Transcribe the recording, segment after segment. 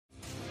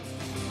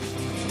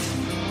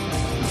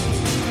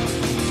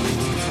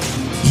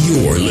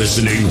You're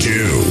listening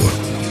to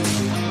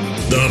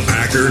the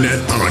Packernet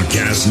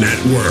Podcast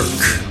Network.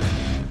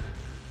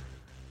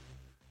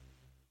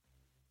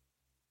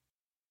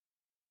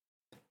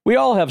 We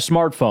all have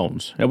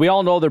smartphones, and we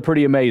all know they're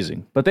pretty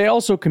amazing, but they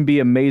also can be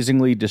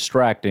amazingly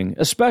distracting,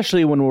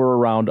 especially when we're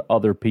around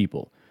other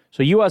people.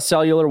 So US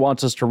Cellular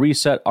wants us to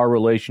reset our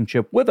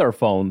relationship with our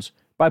phones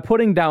by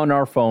putting down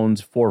our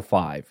phones for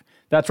 $5.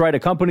 That's right, a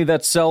company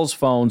that sells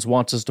phones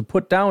wants us to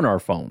put down our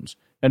phones.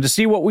 And to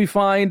see what we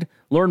find,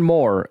 learn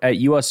more at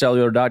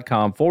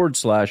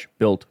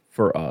uscellular.com/built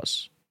for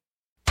us.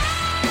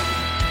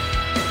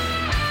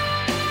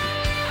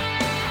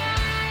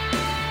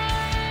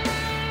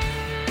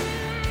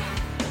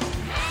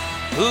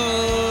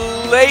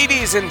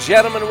 Ladies and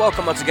gentlemen,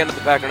 welcome once again to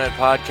the Packernet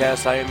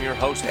Podcast. I am your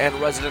host and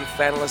resident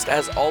fanalist,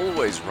 as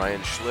always,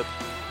 Ryan Schlip.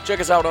 Check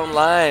us out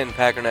online,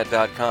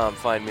 packernet.com.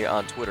 Find me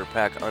on Twitter,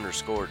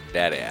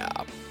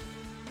 pack_daddy.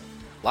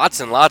 Lots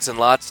and lots and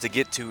lots to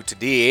get to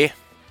today.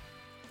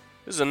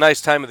 This is a nice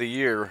time of the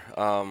year.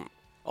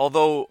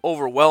 Although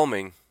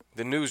overwhelming,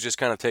 the news just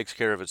kind of takes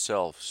care of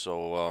itself.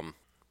 So,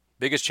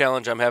 biggest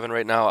challenge I'm having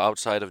right now,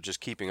 outside of just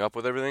keeping up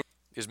with everything,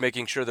 is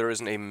making sure there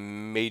isn't a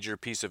major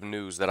piece of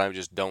news that I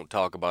just don't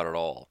talk about at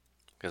all.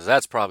 Because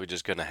that's probably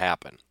just going to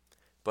happen.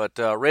 But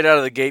right out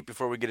of the gate,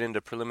 before we get into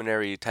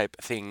preliminary type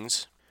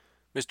things,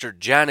 Mr.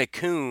 Johnny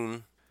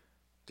Kuhn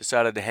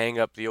decided to hang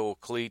up the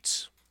old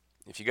cleats.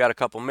 If you got a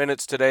couple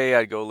minutes today,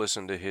 I'd go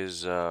listen to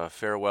his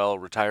farewell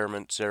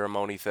retirement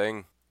ceremony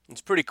thing.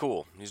 It's pretty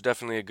cool. He's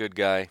definitely a good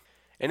guy.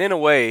 And in a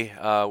way,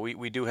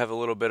 we do have a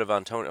little bit of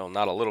Antonio,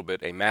 not a little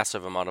bit, a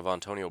massive amount of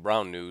Antonio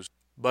Brown news.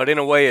 But in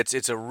a way,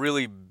 it's a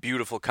really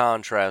beautiful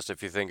contrast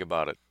if you think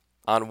about it.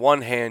 On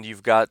one hand,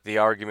 you've got the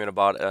argument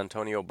about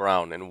Antonio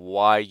Brown and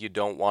why you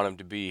don't want him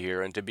to be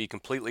here. And to be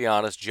completely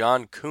honest,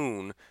 John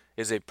Kuhn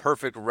is a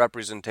perfect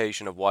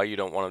representation of why you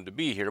don't want him to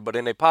be here, but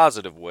in a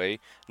positive way,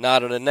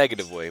 not in a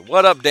negative way.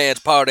 What up, dance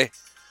party?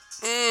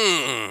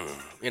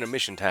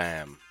 Intermission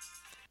time.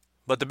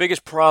 But the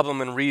biggest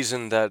problem and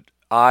reason that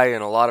I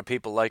and a lot of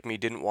people like me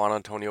didn't want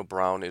Antonio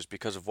Brown is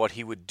because of what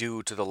he would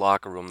do to the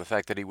locker room, the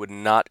fact that he would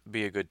not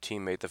be a good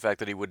teammate, the fact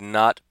that he would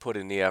not put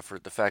in the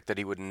effort, the fact that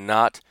he would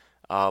not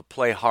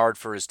play hard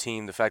for his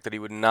team, the fact that he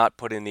would not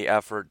put in the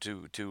effort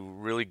to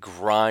really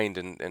grind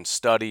and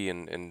study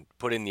and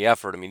put in the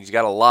effort. I mean, he's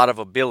got a lot of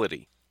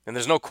ability. And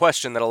there's no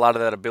question that a lot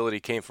of that ability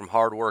came from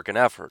hard work and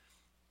effort.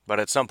 But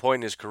at some point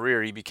in his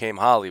career, he became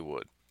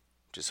Hollywood,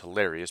 which is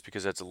hilarious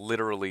because that's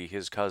literally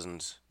his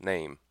cousin's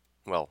name.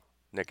 Well,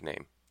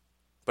 nickname.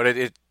 But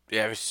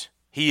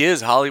he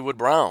is Hollywood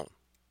Brown.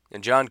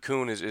 And John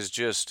Kuhn is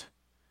just,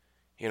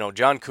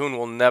 John Kuhn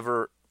will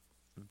never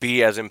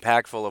be as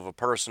impactful of a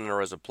person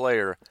or as a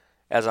player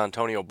as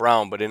Antonio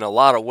Brown, but in a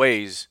lot of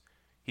ways,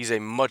 he's a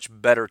much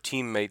better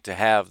teammate to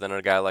have than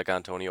a guy like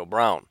Antonio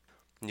Brown.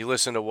 And you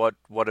listen to what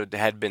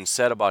had been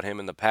said about him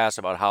in the past,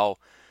 about how,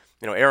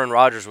 Aaron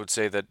Rodgers would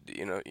say that,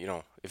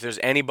 if there's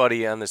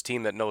anybody on this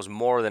team that knows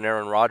more than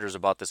Aaron Rodgers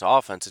about this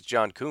offense, it's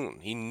John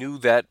Kuhn. He knew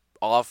that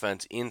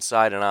offense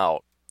inside and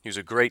out. He was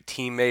a great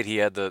teammate. He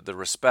had the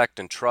respect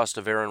and trust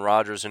of Aaron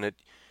Rodgers, and it,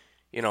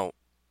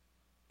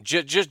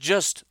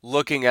 Just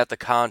looking at the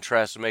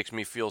contrast makes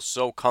me feel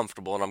so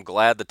comfortable, and I'm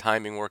glad the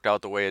timing worked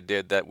out the way it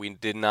did, that we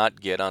did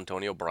not get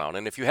Antonio Brown.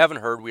 And if you haven't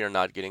heard, we are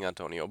not getting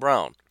Antonio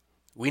Brown.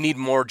 We need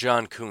more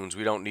John Kuhns.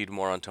 We don't need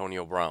more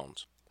Antonio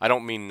Browns. I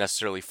don't mean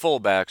necessarily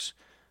fullbacks,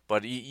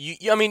 but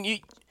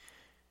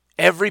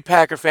every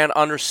Packer fan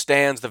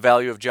understands the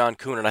value of John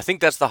Kuhn, and I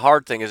think that's the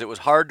hard thing, is it was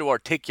hard to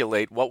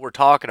articulate what we're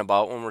talking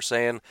about when we're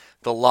saying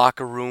the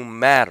locker room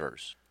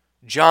matters.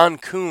 John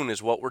Kuhn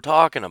is what we're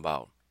talking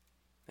about.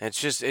 It's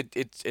just,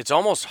 it's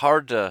almost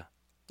hard to,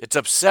 it's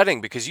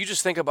upsetting because you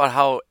just think about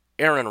how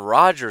Aaron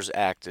Rodgers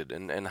acted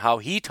and how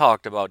he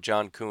talked about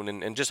John Kuhn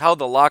and just how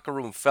the locker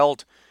room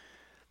felt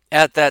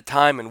at that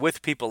time and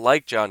with people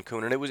like John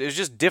Kuhn. And it was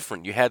just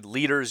different. You had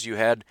leaders, you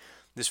had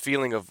this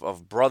feeling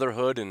of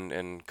brotherhood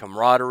and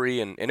camaraderie,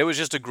 and it was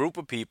just a group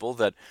of people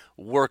that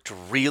worked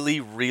really,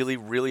 really,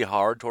 really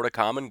hard toward a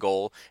common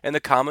goal, and the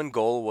common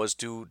goal was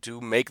to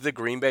make the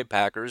Green Bay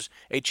Packers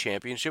a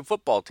championship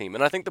football team.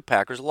 And I think the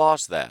Packers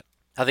lost that.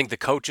 I think the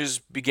coaches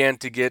began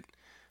to get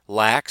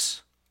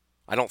lax.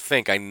 I know.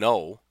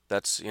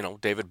 That's,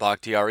 David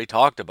Bakhtiari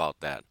talked about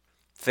that.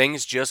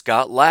 Things just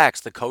got lax.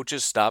 The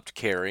coaches stopped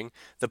caring.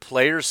 The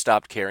players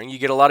stopped caring. You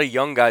get a lot of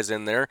young guys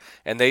in there,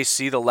 and they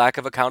see the lack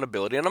of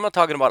accountability. And I'm not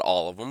talking about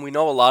all of them. We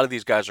know a lot of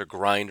these guys are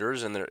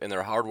grinders, and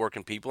they're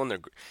hardworking people.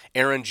 And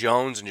Aaron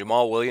Jones and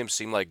Jamal Williams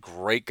seem like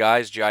great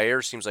guys.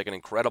 Jair seems like an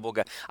incredible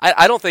guy.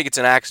 I don't think it's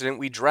an accident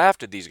we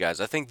drafted these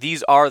guys. I think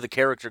these are the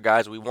character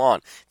guys we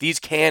want. These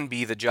can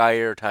be the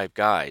Jair-type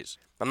guys.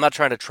 I'm not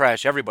trying to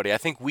trash everybody. I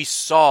think we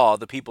saw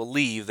the people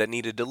leave that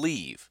needed to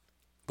leave.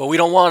 But we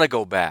don't want to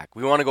go back.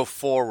 We want to go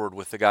forward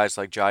with the guys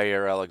like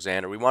Jair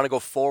Alexander. We want to go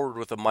forward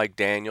with the Mike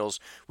Daniels.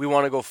 We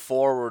want to go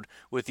forward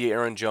with the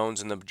Aaron Jones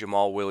and the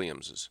Jamal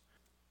Williamses.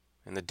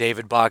 And the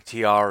David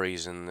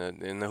Bakhtiaris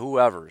and the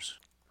whoever's.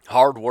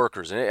 Hard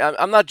workers. And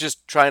I'm not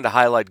just trying to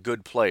highlight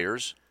good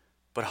players.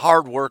 but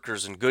hard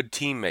workers and good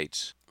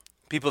teammates.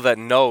 People that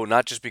know,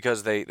 not just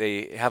because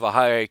they have a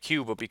high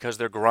IQ, but because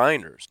they're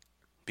grinders.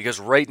 Because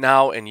right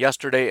now and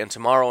yesterday and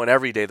tomorrow and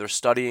every day, they're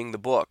studying the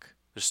book.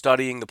 They're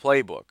studying the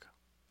playbook.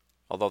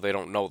 Although they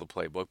don't know the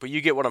playbook. But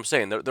you get what I'm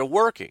saying. They're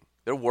working.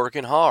 They're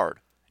working hard.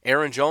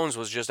 Aaron Jones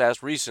was just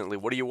asked recently,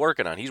 what are you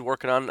working on? He's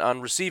working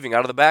on receiving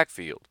out of the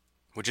backfield,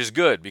 which is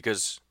good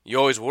because you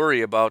always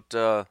worry about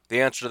the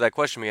answer to that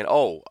question being,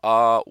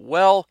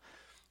 well,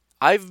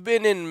 I've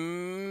been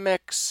in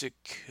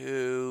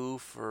Mexico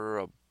for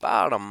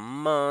about a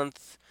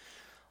month.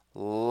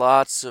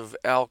 Lots of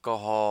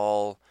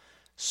alcohol,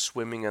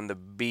 swimming on the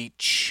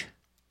beach.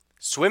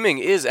 Swimming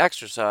is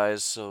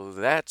exercise, so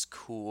that's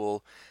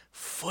cool.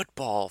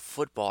 Football.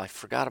 I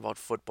forgot about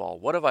football.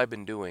 What have I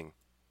been doing?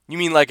 You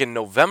mean like in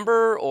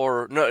November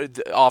or no,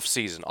 off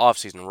season,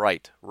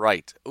 right.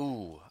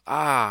 Ooh,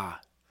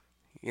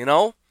 you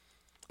know,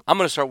 I'm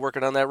going to start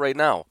working on that right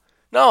now.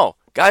 No,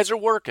 guys are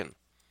working.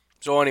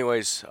 So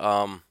anyways,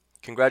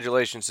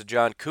 congratulations to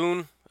John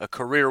Kuhn, a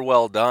career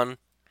well done.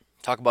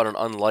 Talk about an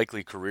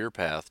unlikely career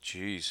path.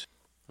 Jeez.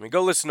 I mean,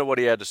 go listen to what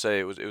he had to say.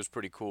 It was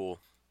pretty cool.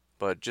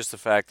 But just the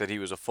fact that he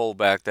was a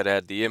fullback that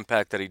had the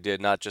impact that he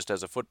did, not just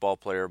as a football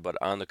player, but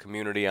on the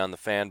community, on the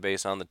fan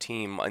base, on the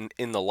team,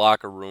 in the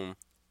locker room.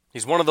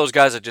 He's one of those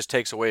guys that just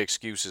takes away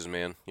excuses,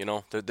 man. You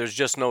know, there's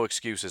just no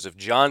excuses. If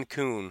John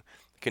Kuhn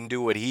can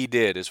do what he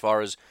did as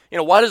far as,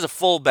 why does a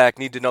fullback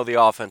need to know the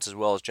offense as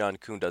well as John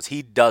Kuhn does?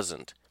 He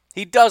doesn't.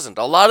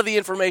 A lot of the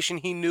information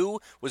he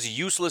knew was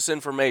useless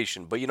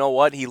information, but you know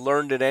what? He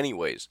learned it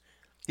anyways.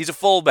 He's a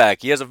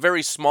fullback. He has a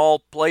very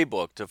small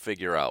playbook to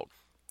figure out.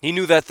 He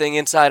knew that thing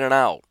inside and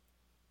out.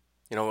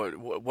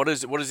 What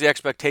is the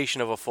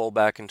expectation of a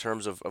fullback in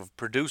terms of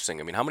producing?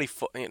 I mean, how many?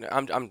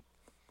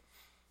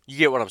 You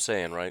get what I'm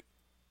saying, right?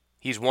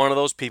 He's one of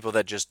those people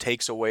that just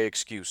takes away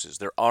excuses.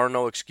 There are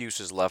no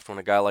excuses left when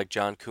a guy like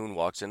John Kuhn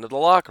walks into the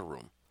locker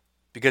room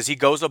because he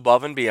goes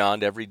above and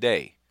beyond every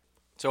day.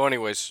 So,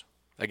 anyways,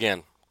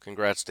 again,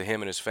 congrats to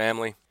him and his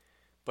family.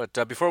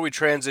 But before we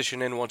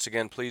transition in, once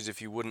again, please,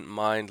 if you wouldn't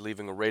mind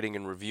leaving a rating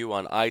and review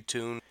on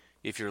iTunes.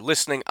 If you're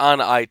listening on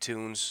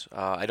iTunes,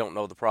 I don't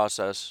know the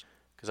process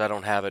because I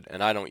don't have it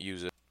and I don't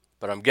use it.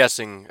 But I'm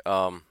guessing,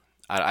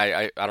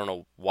 I don't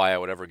know why I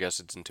would ever guess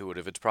it's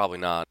intuitive. It's probably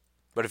not.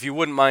 But if you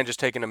wouldn't mind just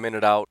taking a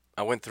minute out,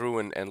 I went through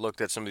and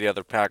looked at some of the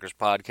other Packers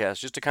podcasts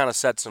just to kind of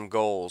set some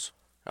goals.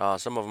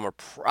 Some of them are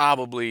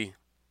probably,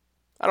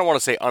 I don't want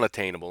to say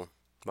unattainable,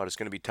 but it's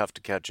going to be tough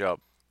to catch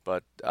up.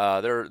 But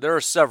there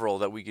are several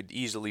that we could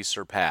easily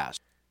surpass.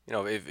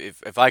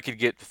 If I could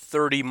get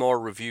 30 more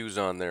reviews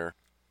on there,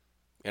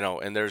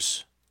 and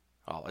there's,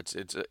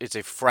 it's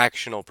a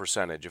fractional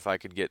percentage. If I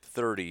could get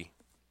 30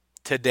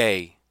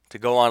 today to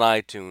go on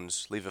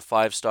iTunes, leave a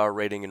 5-star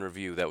rating and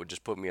review, that would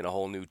just put me in a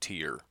whole new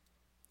tier.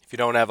 If you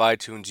don't have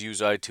iTunes,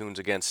 use iTunes.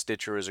 Again,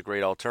 Stitcher is a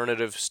great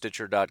alternative.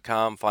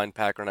 Stitcher.com, find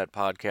Packernet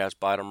Podcast,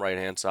 bottom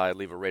right-hand side,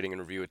 leave a rating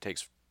and review. It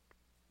takes,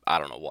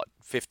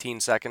 15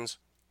 seconds.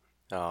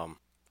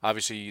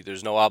 Obviously,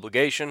 there's no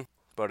obligation,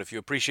 but if you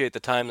appreciate the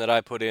time that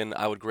I put in,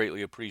 I would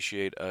greatly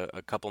appreciate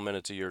a couple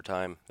minutes of your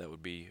time. That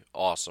would be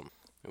awesome.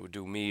 It would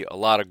do me a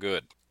lot of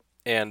good.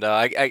 And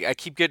I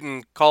keep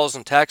getting calls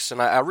and texts,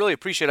 and I really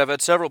appreciate it. I've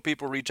had several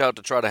people reach out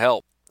to try to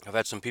help. I've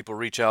had some people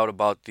reach out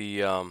about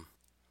the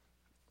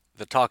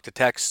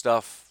talk-to-text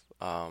stuff.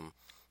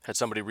 Had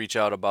somebody reach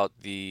out about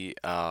the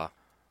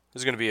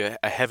this is going to be a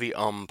heavy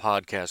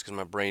podcast because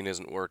my brain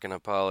isn't working. I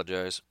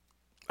apologize.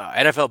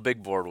 NFL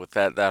Big Board with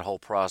that whole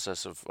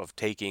process of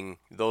taking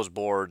those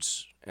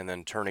boards and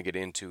then turning it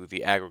into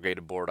the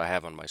aggregated board I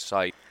have on my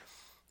site.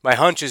 My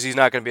hunch is he's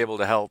not going to be able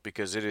to help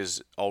because it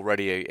is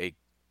already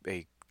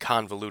a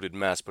convoluted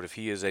mess, but if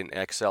he is an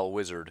Excel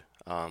wizard,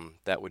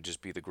 that would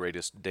just be the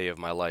greatest day of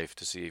my life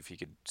to see if he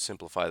could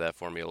simplify that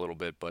for me a little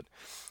bit. But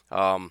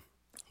I'm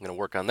going to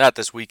work on that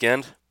this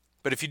weekend.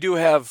 But if you do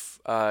have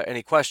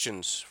any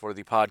questions for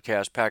the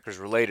podcast, Packers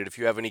related, if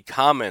you have any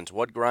comments,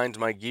 what grinds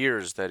my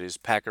gears that is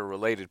Packer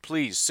related,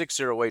 please,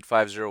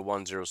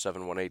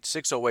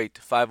 608-501-0718,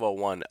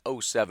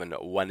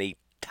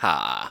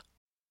 608-501-0718.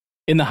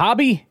 In the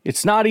hobby,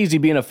 it's not easy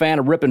being a fan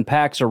of ripping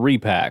packs or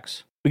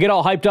repacks. We get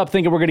all hyped up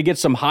thinking we're going to get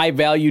some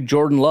high-value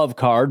Jordan Love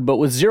card, but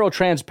with zero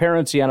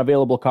transparency on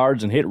available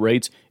cards and hit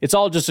rates, it's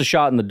all just a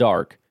shot in the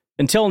dark.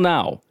 Until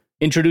now.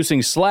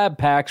 Introducing Slab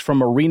Packs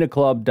from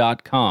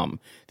ArenaClub.com,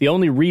 the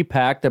only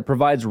repack that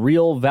provides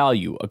real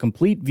value, a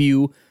complete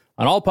view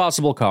on all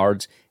possible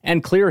cards,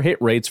 and clear hit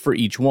rates for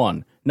each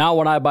one. Now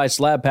when I buy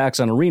Slab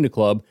Packs on Arena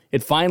Club,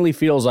 it finally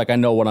feels like I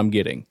know what I'm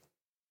getting.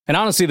 And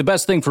honestly, the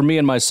best thing for me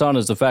and my son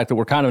is the fact that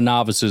we're kind of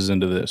novices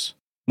into this.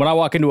 When I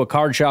walk into a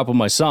card shop with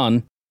my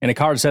son, and a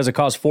card says it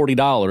costs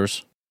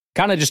 $40,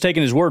 kind of just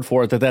taking his word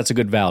for it that that's a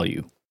good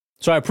value.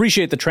 So I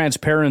appreciate the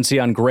transparency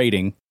on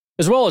grading,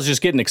 as well as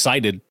just getting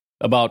excited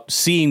about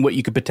seeing what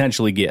you could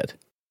potentially get.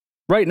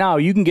 Right now,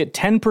 you can get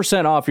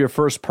 10% off your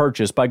first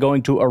purchase by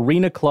going to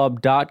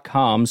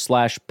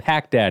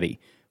arenaclub.com/packdaddy.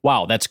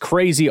 Wow, that's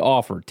crazy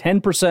offer.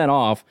 10%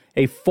 off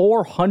a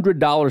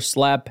 $400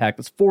 slab pack.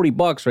 That's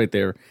 $40 right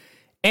there.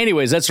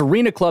 Anyways, that's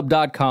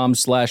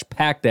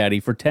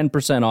arenaclub.com/packdaddy for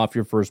 10% off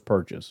your first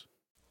purchase.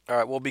 All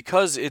right, well,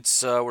 because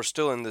it's we're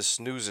still in this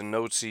news and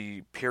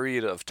notesy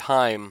period of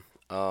time,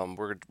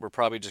 we're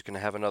probably just going to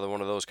have another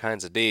one of those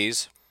kinds of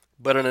days.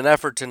 But in an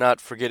effort to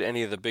not forget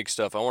any of the big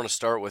stuff, I want to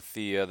start with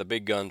the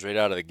big guns right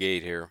out of the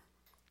gate here.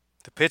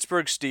 The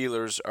Pittsburgh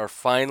Steelers are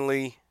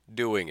finally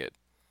doing it.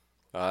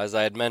 As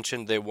I had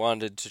mentioned, they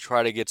wanted to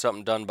try to get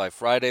something done by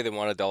Friday. They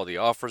wanted all the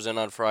offers in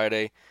on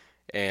Friday,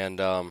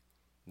 and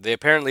they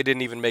apparently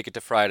didn't even make it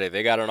to Friday.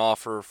 They got an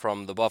offer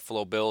from the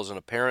Buffalo Bills, and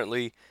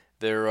apparently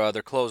they're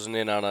closing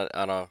in on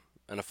an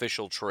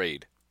official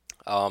trade.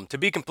 To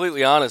be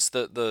completely honest,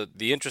 the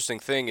interesting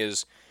thing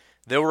is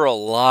there were a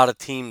lot of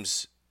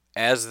teams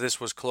as this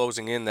was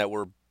closing in that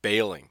were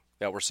bailing,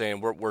 that were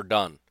saying we're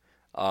done.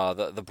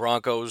 The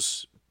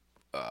Broncos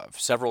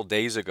several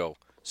days ago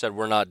said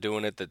we're not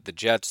doing it. The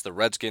Jets, the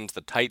Redskins,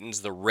 the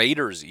Titans, the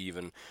Raiders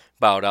even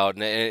bowed out.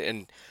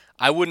 And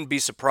I wouldn't be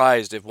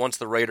surprised if once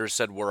the Raiders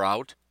said we're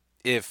out,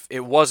 if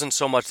it wasn't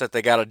so much that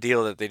they got a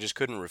deal that they just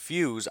couldn't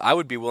refuse, I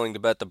would be willing to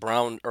bet the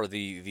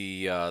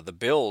the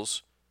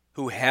Bills,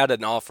 who had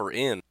an offer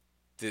in,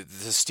 the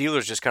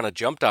Steelers just kind of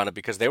jumped on it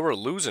because they were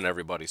losing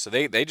everybody. So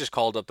they just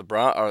called up the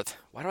Browns.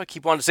 Why do I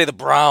keep wanting to say the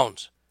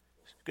Browns?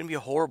 It's going to be a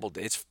horrible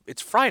day.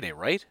 It's Friday,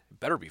 right? It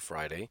better be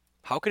Friday.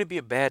 How could it be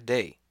a bad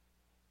day?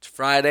 It's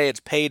Friday,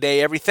 it's payday,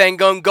 everything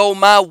gonna go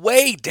my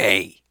way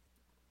day.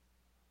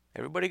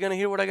 Everybody gonna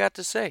hear what I got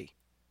to say.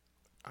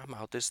 I'm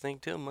out this thing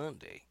till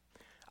Monday.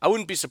 I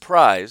wouldn't be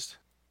surprised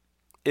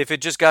if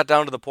it just got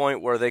down to the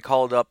point where they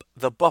called up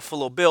the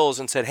Buffalo Bills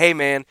and said, hey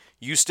man,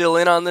 you still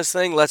in on this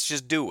thing? Let's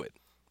just do it.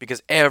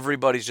 Because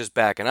everybody's just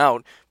backing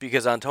out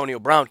because Antonio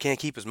Brown can't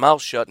keep his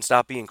mouth shut and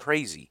stop being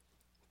crazy.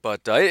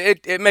 But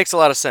it makes a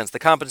lot of sense. The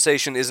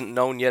compensation isn't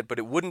known yet, but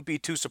it wouldn't be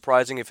too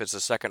surprising if it's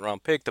a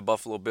second-round pick. The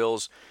Buffalo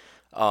Bills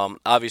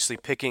obviously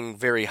picking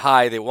very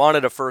high. They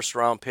wanted a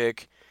first-round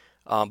pick.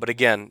 But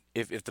again,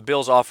 if the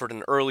Bills offered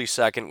an early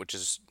second, which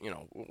is,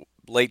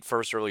 late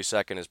first, early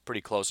second is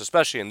pretty close,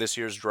 especially in this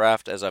year's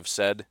draft, as I've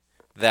said,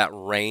 that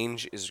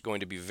range is going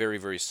to be very,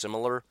 very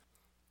similar.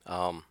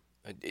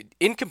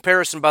 In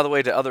comparison, by the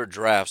way, to other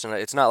drafts, and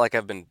it's not like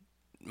I've been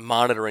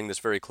monitoring this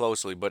very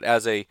closely, but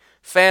as a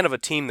fan of a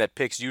team that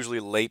picks usually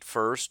late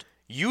first,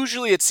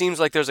 usually it seems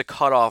like there's a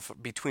cutoff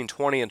between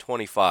 20 and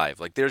 25.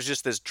 Like there's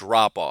just this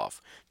drop off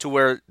to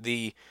where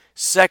the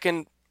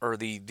second or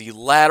the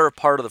latter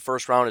part of the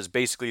first round is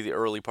basically the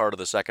early part of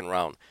the second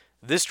round.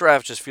 This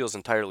draft just feels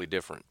entirely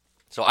different.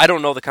 So I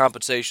don't know the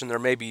compensation. There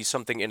may be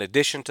something in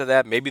addition to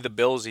that. Maybe the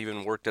Bills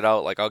even worked it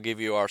out. Like, I'll give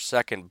you our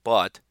second,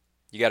 but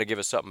you got to give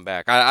us something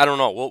back. I don't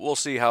know. We'll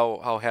see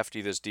how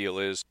hefty this deal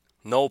is.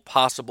 No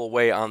possible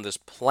way on this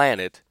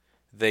planet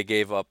they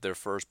gave up their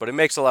first, but it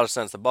makes a lot of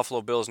sense. The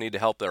Buffalo Bills need to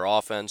help their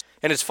offense.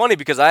 And it's funny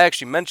because I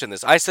actually mentioned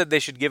this. I said they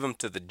should give them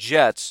to the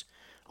Jets.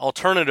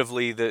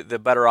 Alternatively, the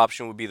better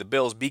option would be the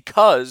Bills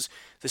because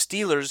the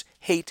Steelers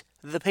hate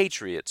the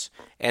Patriots.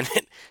 And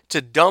to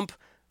dump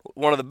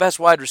one of the best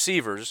wide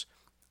receivers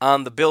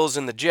on the Bills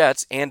and the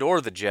Jets and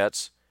or the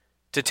Jets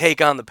to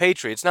take on the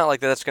Patriots, not like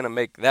that's going to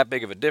make that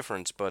big of a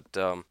difference, but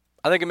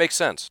I think it makes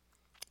sense.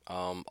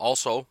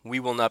 Also,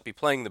 we will not be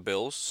playing the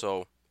Bills,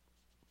 so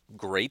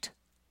great.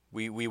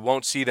 We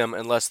won't see them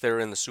unless they're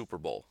in the Super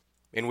Bowl,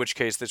 in which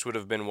case this would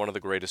have been one of the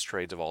greatest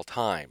trades of all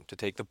time, to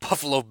take the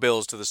Buffalo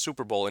Bills to the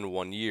Super Bowl in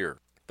 1 year.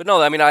 But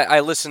no, I mean, I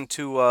listened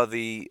to I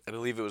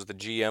believe it was the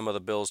GM of the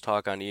Bills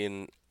talk on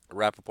Ian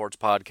Rappaport's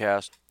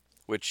podcast,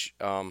 which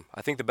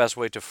I think the best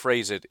way to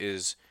phrase it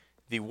is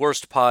the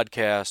worst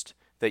podcast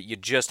that you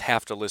just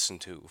have to listen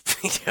to,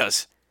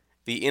 because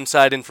the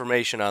inside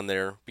information on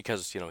there,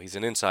 because he's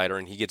an insider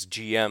and he gets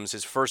GMs.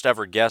 His first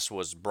ever guest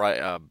was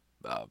Bill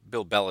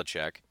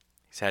Belichick.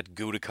 He's had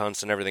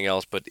Gutekunst and everything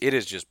else, but it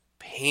is just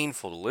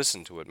painful to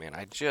listen to it, man.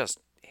 I just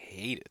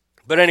hate it.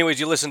 But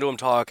anyways, you listen to him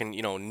talk, and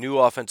new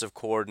offensive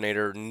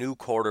coordinator, new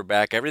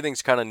quarterback,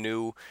 everything's kind of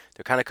new.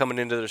 They're kind of coming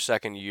into their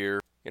second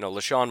year.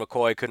 LaShawn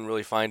McCoy couldn't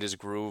really find his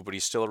groove, but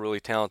he's still a really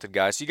talented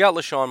guy. So you got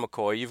LaShawn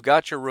McCoy, you've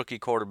got your rookie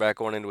quarterback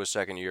going into his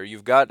second year,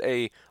 you've got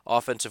a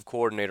offensive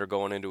coordinator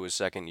going into his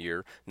second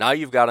year. Now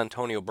you've got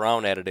Antonio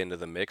Brown added into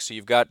the mix, so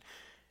you've got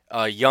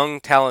a young,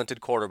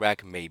 talented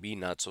quarterback, maybe,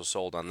 not so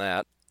sold on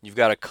that. You've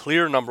got a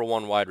clear number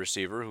one wide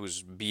receiver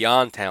who's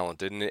beyond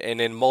talented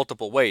and in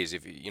multiple ways.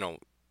 If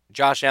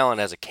Josh Allen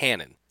has a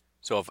cannon,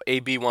 so if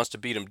AB wants to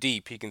beat him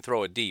deep, he can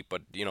throw it deep.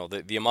 But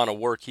the amount of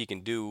work he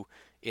can do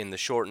in the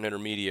short and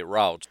intermediate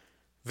routes,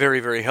 very,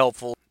 very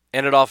helpful.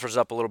 And it offers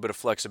up a little bit of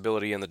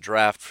flexibility in the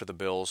draft for the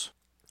Bills.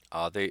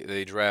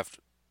 They draft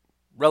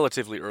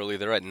relatively early.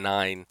 They're at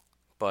 9.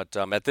 But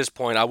at this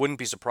point, I wouldn't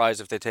be surprised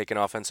if they take an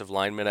offensive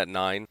lineman at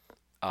 9.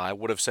 I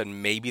would have said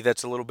maybe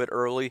that's a little bit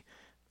early,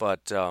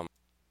 but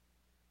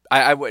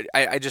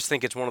I just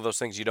think it's one of those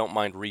things you don't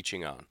mind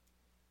reaching on.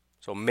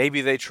 So maybe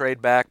they trade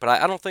back, but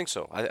I don't think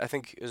so. I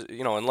think,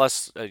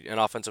 unless an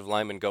offensive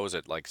lineman goes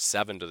at like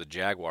 7 to the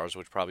Jaguars,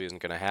 which probably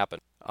isn't going to happen,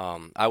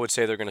 I would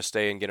say they're going to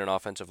stay and get an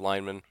offensive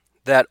lineman,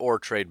 that or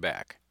trade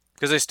back.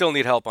 Because they still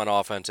need help on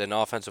offense, and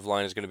offensive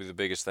line is going to be the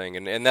biggest thing.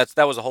 And that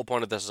was the whole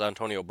point of this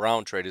Antonio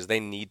Brown trade, is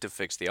they need to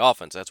fix the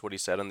offense. That's what he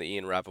said on the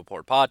Ian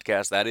Rappaport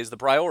podcast. That is the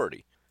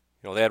priority.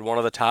 They had one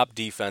of the top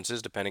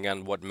defenses, depending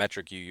on what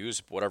metric you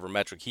use. Whatever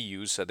metric he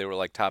used said they were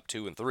like top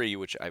 2 and 3,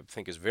 which I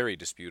think is very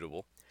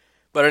disputable.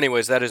 But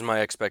anyways, that is my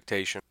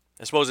expectation.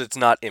 I suppose it's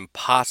not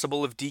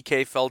impossible if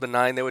DK fell to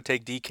 9, they would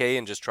take DK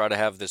and just try to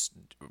have this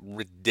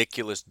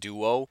ridiculous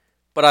duo.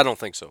 But I don't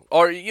think so.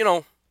 Or,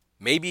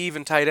 maybe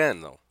even tight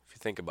end, though, if you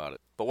think about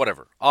it. But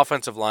whatever.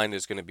 Offensive line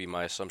is going to be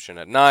my assumption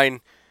at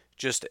 9.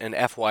 Just an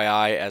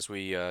FYI as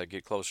we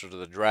get closer to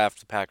the draft.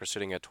 The Packers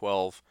sitting at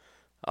 12.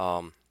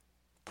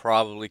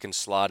 Probably can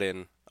slot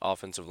in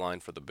offensive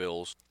line for the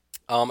Bills.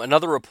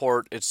 Another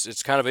report,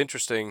 it's kind of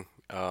interesting.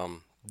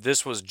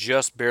 This was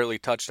just barely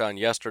touched on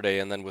yesterday,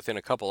 and then within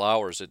a couple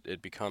hours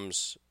it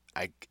becomes,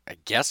 I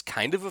guess,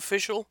 kind of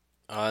official.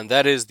 And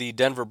that is the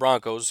Denver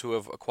Broncos, who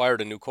have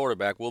acquired a new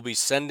quarterback, will be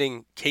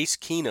sending Case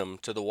Keenum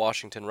to the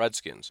Washington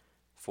Redskins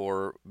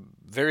for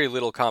very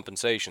little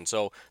compensation.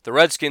 So the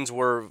Redskins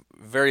were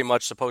very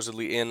much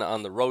supposedly in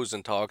on the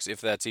Rosen talks, if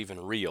that's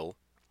even real.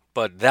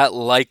 But that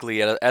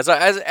likely, as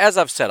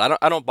I've said,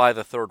 I don't buy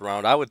the third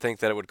round. I would think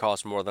that it would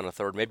cost more than a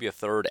third, maybe a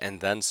third and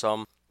then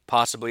some,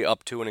 possibly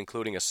up to and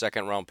including a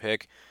second round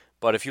pick.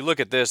 But if you look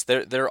at this,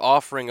 they're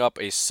offering up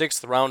a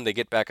 6th round, they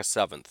get back a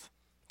 7th.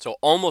 So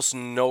almost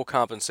no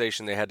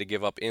compensation they had to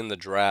give up in the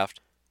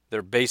draft.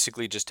 They're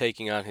basically just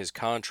taking on his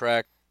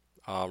contract.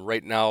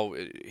 Right now,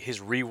 his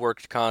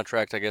reworked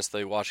contract, I guess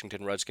the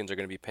Washington Redskins are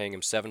going to be paying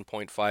him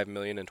 $7.5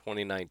 million in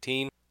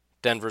 2019.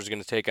 Denver's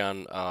going to take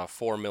on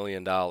 $4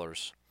 million.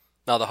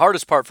 Now, the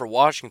hardest part for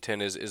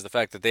Washington is the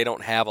fact that they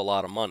don't have a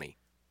lot of money,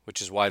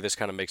 which is why this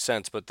kind of makes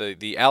sense. But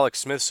the Alex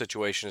Smith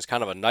situation is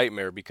kind of a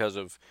nightmare because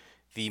of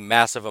the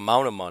massive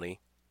amount of money.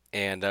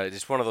 And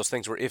it's one of those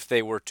things where if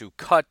they were to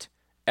cut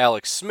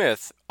Alex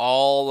Smith,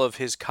 all of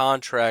his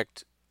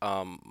contract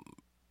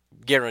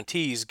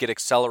guarantees get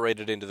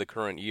accelerated into the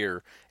current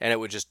year, and it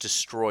would just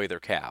destroy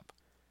their cap.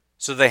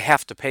 So they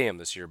have to pay him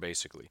this year,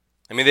 basically.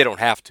 I mean, they don't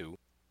have to,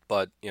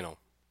 but,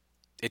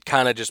 it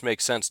kind of just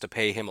makes sense to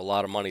pay him a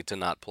lot of money to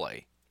not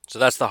play. So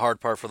that's the hard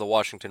part for the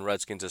Washington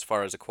Redskins as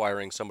far as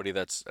acquiring somebody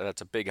that's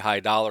a big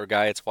high-dollar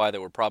guy. It's why they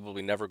were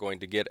probably never going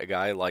to get a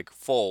guy like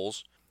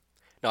Foles.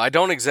 Now, I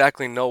don't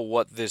exactly know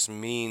what this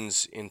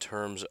means in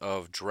terms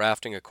of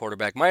drafting a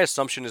quarterback. My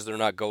assumption is they're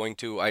not going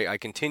to. I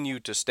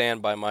continue to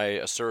stand by my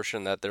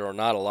assertion that there are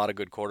not a lot of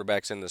good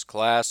quarterbacks in this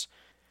class.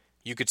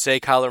 You could say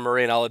Kyler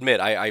Murray, and I'll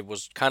admit, I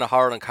was kind of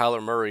hard on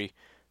Kyler Murray,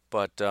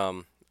 but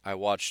I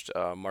watched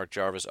Mark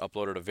Jarvis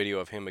uploaded a video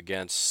of him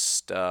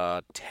against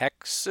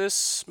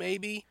Texas,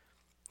 maybe?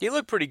 He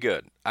looked pretty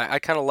good. I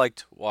kind of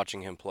liked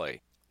watching him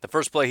play. The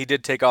first play, he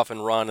did take off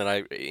and run, and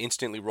I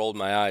instantly rolled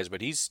my eyes,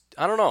 but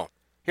I don't know.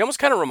 He almost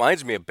kind of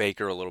reminds me of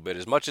Baker a little bit,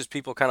 as much as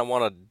people kind of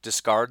want to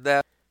discard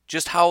that.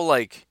 Just how,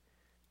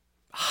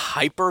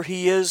 hyper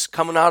he is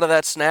coming out of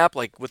that snap,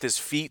 with his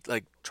feet,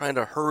 trying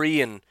to hurry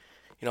and,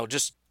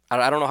 just,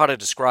 I don't know how to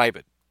describe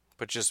it.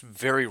 But just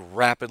very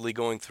rapidly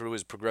going through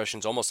his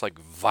progressions, almost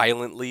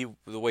violently,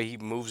 the way he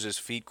moves his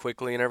feet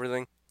quickly and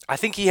everything. I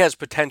think he has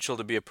potential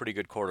to be a pretty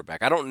good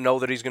quarterback. I don't know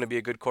that he's going to be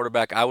a good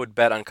quarterback. I would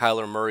bet on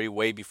Kyler Murray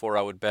way before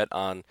I would bet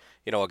on,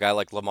 a guy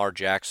like Lamar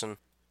Jackson,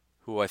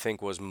 who I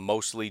think was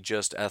mostly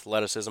just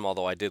athleticism,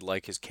 although I did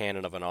like his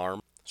cannon of an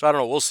arm. So I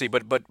don't know, we'll see.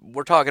 But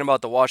we're talking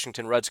about the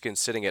Washington Redskins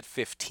sitting at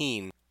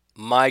 15.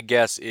 My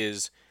guess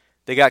is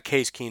they got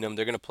Case Keenum.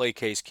 They're going to play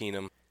Case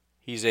Keenum.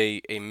 He's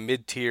a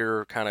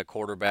mid-tier kind of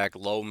quarterback,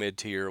 low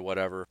mid-tier,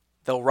 whatever.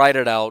 They'll ride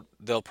it out.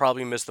 They'll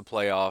probably miss the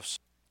playoffs.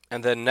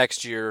 And then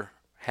next year,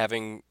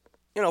 having,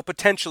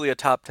 potentially a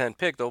top 10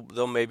 pick,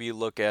 they'll maybe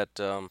look at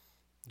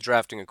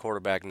drafting a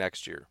quarterback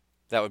next year.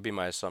 That would be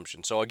my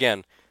assumption. So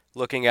again,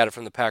 looking at it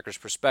from the Packers'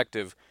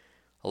 perspective,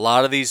 a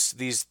lot of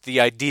the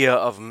idea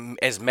of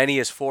as many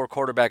as 4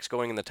 quarterbacks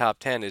going in the top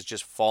 10 is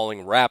just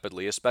falling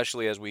rapidly,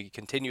 especially as we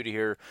continue to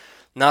hear,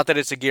 not that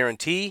it's a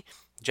guarantee,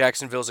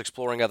 Jacksonville's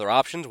exploring other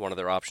options. One of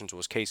their options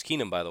was Case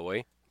Keenum, by the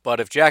way. But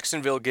if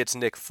Jacksonville gets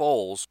Nick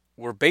Foles,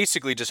 we're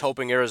basically just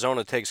hoping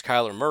Arizona takes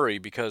Kyler Murray,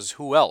 because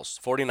who else?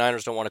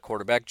 49ers don't want a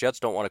quarterback. Jets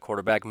don't want a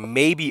quarterback.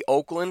 Maybe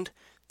Oakland.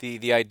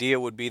 The idea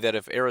would be that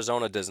if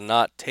Arizona does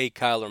not take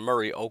Kyler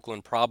Murray,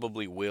 Oakland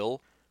probably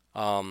will.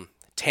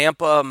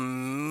 Tampa,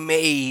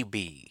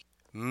 maybe.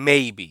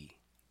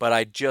 But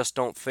I just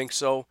don't think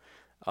so.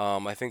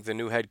 I think the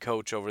new head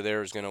coach over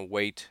there is going to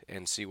wait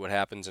and see what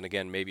happens, and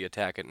again, maybe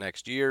attack it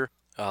next year.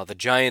 The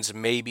Giants,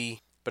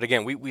 maybe. But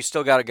again, we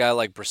still got a guy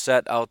like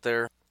Brissett out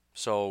there.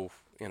 So,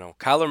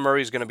 Kyler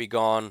Murray's going to be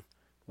gone.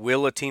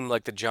 Will a team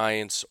like the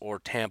Giants or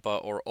Tampa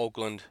or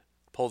Oakland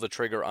pull the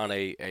trigger on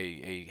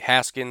a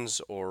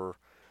Haskins or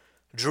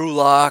Drew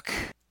Lock,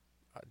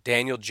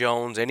 Daniel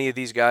Jones, any of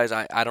these guys?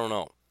 I don't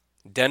know.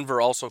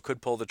 Denver also could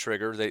pull the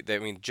trigger.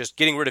 They just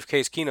getting rid of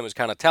Case Keenum is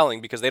kind of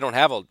telling, because they don't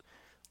have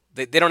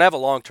a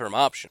long-term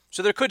option.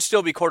 So there could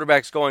still be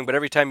quarterbacks going, but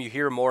every time you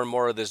hear more and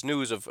more of this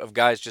news of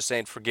guys just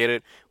saying, forget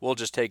it, we'll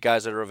just take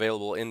guys that are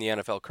available in the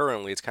NFL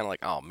currently, it's kind of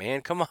like, oh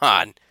man, come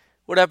on.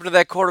 What happened to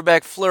that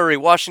quarterback flurry?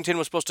 Washington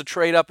was supposed to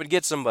trade up and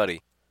get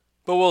somebody.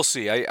 But we'll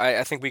see.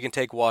 I think we can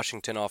take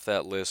Washington off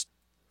that list.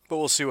 But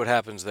we'll see what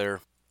happens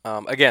there.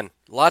 Again,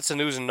 lots of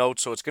news and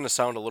notes, so it's going to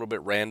sound a little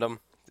bit random.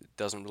 It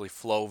doesn't really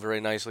flow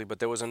very nicely. But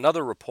there was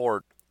another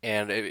report,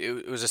 and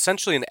it was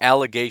essentially an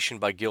allegation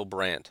by Gil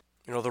Brandt.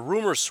 You know, the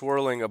rumors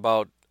swirling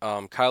about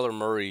Kyler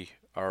Murray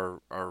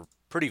are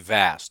pretty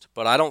vast,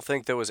 but I don't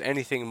think there was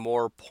anything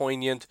more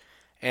poignant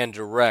and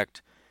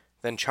direct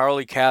than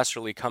Charlie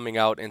Casserly coming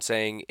out and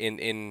saying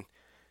in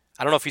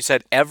I don't know if he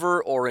said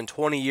ever or in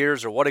 20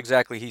 years or what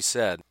exactly he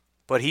said,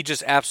 but he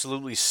just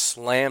absolutely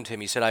slammed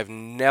him. He said, I've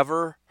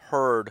never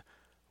heard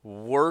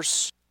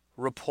worse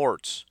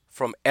reports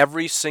from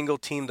every single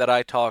team that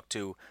I talked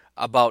to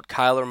about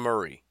Kyler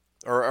Murray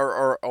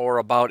or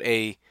about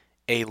a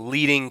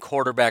leading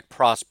quarterback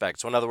prospect.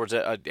 So in other words,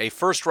 a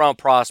first-round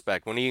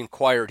prospect. When he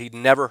inquired, he'd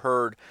never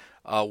heard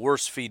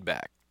worse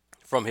feedback.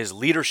 From his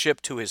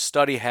leadership to his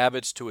study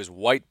habits to his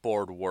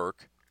whiteboard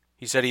work,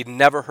 he said he'd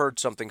never heard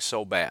something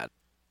so bad.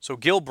 So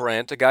Gil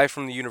Brandt, a guy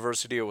from the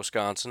University of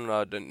Wisconsin,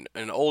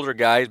 an older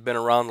guy, he's been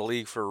around the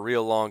league for a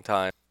real long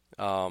time,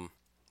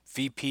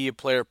 VP of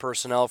player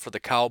personnel for the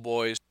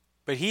Cowboys,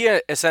 but he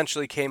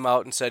essentially came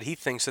out and said he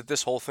thinks that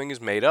this whole thing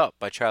is made up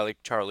by Charlie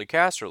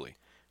Casserly.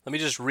 Let me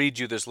just read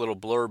you this little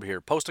blurb here.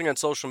 Posting on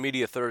social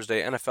media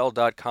Thursday,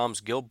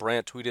 NFL.com's Gil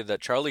Brandt tweeted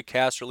that Charlie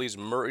Casserly's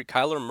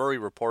Kyler Murray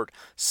report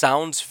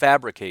sounds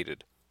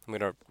fabricated. I'm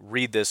going to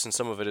read this, and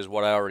some of it is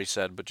what I already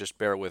said, but just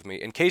bear with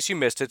me. In case you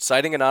missed it,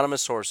 citing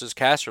anonymous sources,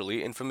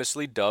 Casserly,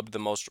 infamously dubbed the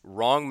most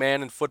wrong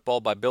man in football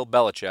by Bill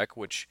Belichick,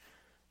 which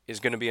is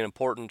going to be an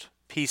important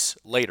piece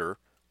later.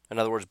 In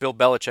other words, Bill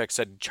Belichick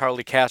said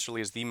Charlie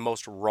Casserly is the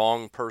most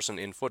wrong person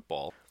in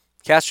football.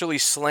 Casserly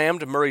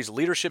slammed Murray's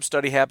leadership,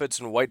 study habits,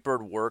 and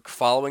whiteboard work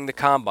following the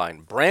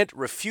combine. Brandt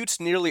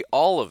refutes nearly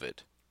all of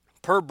it.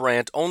 Per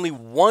Brandt, only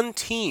one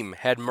team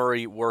had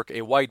Murray work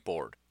a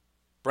whiteboard.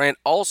 Brandt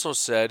also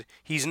said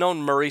he's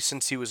known Murray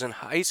since he was in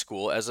high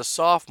school as a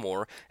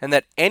sophomore and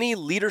that any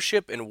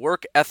leadership and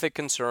work ethic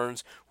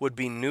concerns would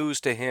be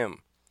news to him.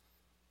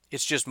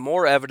 It's just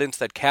more evidence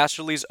that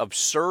Casserly's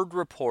absurd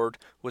report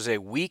was a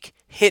weak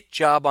hit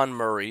job on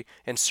Murray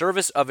in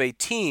service of a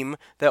team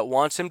that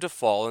wants him to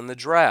fall in the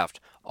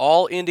draft.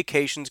 All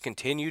indications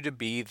continue to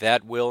be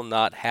that will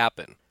not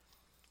happen.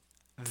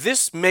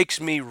 This makes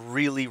me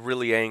really,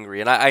 really angry.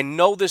 And I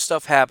know this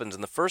stuff happens.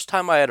 And the first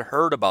time I had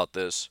heard about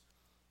this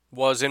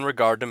was in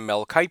regard to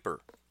Mel Kiper.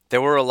 There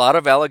were a lot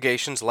of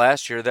allegations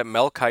last year that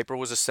Mel Kiper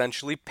was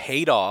essentially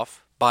paid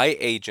off by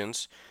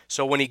agents.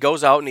 So when he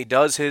goes out and he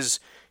does his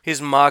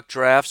mock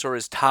drafts or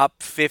his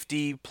top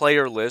 50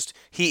 player list,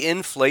 he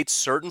inflates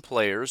certain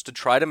players to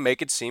try to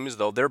make it seem as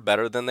though they're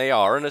better than they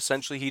are, and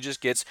essentially he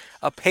just gets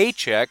a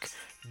paycheck,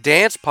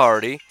 dance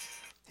party,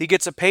 he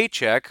gets a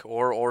paycheck,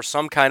 or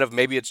some kind of,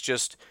 maybe it's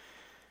just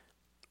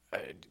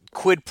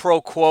quid pro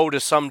quo to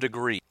some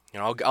degree. You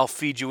know, I'll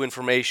feed you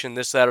information,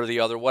 this, that, or the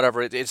other,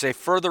 whatever. It's a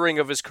furthering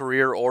of his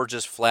career or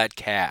just flat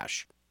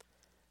cash.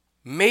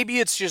 Maybe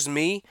it's just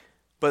me,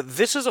 but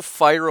this is a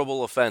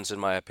fireable offense in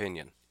my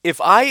opinion.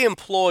 If I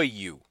employ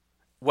you,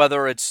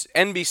 whether it's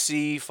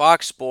NBC,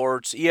 Fox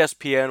Sports,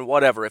 ESPN,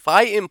 whatever, if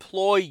I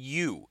employ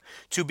you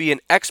to be an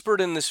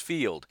expert in this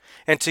field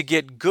and to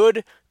get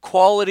good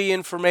quality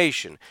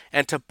information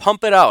and to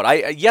pump it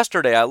out.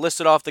 Yesterday I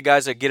listed off the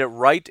guys that get it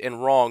right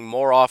and wrong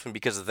more often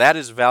because that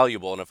is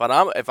valuable. And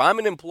if I'm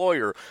an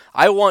employer,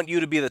 I want you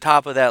to be at the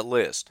top of that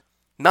list.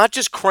 Not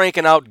just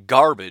cranking out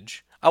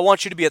garbage. I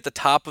want you to be at the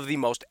top of the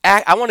most.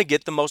 I want to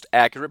get the most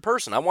accurate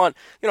person. I want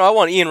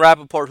Ian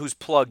Rappaport who's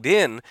plugged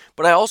in,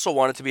 but I also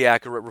want it to be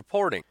accurate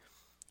reporting.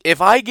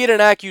 If I get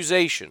an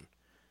accusation,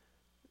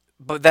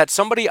 but that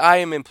somebody I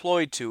am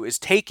employed to is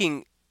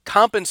taking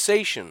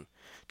compensation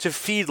to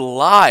feed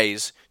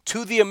lies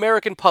to the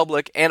American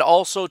public and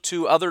also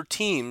to other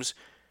teams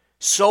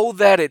so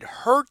that it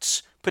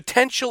hurts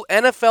potential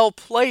NFL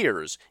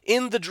players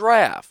in the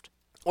draft,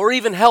 or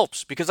even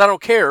helps, because I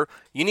don't care,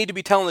 you need to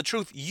be telling the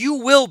truth, you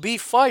will be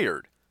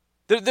fired.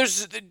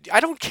 I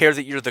don't care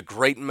that you're the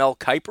great Mel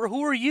Kiper.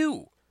 Who are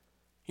you?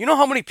 You know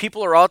how many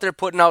people are out there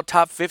putting out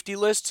top 50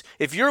 lists?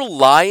 If you're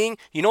lying,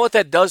 you know what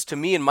that does to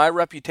me and my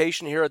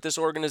reputation here at this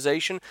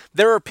organization?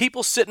 There are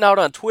people sitting out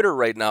on Twitter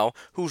right now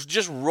who's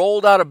just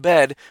rolled out of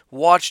bed,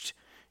 watched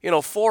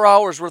 4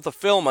 hours worth of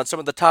film on some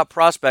of the top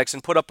prospects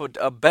and put up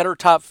a better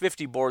top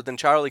 50 board than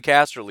Charlie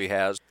Casserly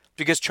has,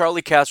 because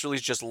Charlie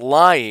Casserly's just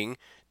lying,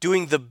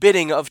 doing the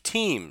bidding of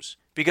teams.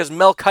 Because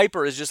Mel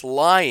Kiper is just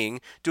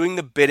lying, doing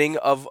the bidding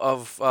of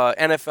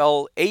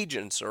NFL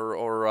agents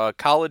or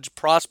college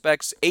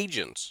prospects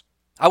agents.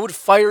 I would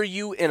fire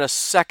you in a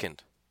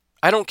second.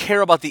 I don't care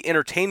about the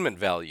entertainment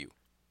value.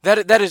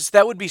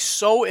 That would be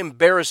so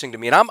embarrassing to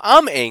me, and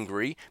I'm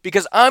angry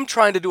because I'm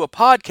trying to do a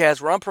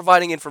podcast where I'm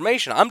providing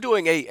information. I'm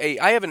doing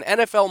I have an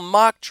NFL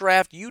mock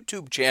draft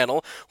YouTube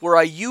channel where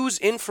I use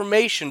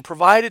information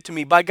provided to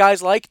me by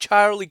guys like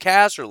Charlie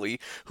Casserly,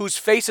 whose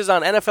face is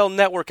on NFL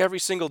Network every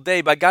single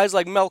day, by guys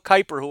like Mel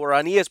Kiper, who are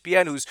on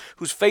ESPN,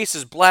 whose face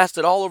is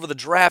blasted all over the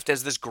draft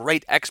as this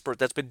great expert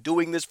that's been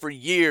doing this for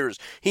years.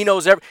 He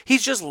knows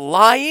he's just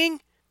lying.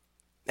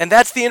 And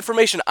that's the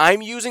information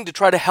I'm using to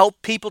try to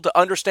help people to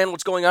understand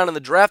what's going on in the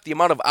draft. The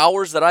amount of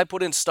hours that I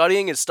put in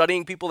studying is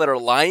studying people that are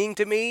lying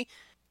to me.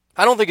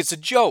 I don't think it's a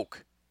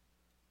joke.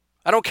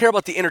 I don't care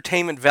about the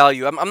entertainment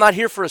value. I'm not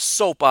here for a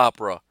soap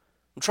opera.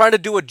 I'm trying to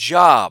do a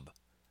job.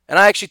 And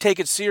I actually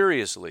take it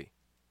seriously.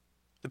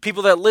 The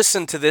people that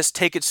listen to this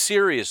take it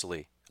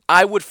seriously.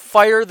 I would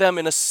fire them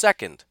in a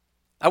second.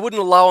 I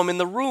wouldn't allow them in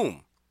the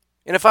room.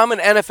 And if I'm an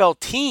NFL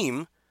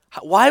team,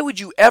 why would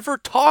you ever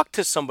talk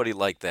to somebody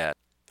like that?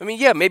 I mean,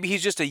 yeah, maybe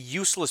he's just a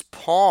useless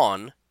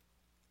pawn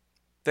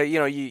that,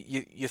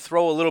 you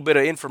throw a little bit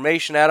of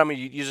information at him and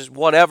you just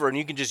whatever, and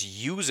you can just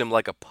use him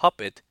like a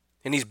puppet.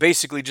 And he's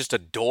basically just a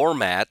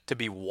doormat to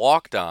be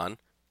walked on.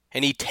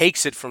 And he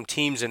takes it from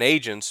teams and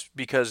agents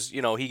because,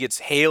 he gets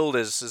hailed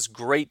as this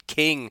great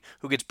king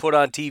who gets put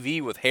on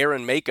TV with hair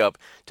and makeup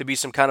to be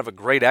some kind of a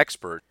great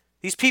expert.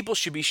 These people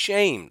should be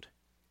shamed.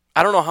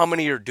 I don't know how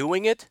many are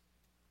doing it.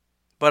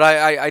 But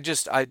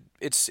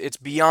it's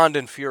beyond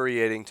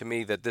infuriating to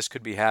me that this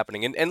could be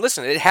happening. And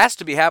listen, it has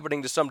to be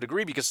happening to some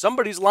degree because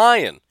somebody's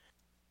lying.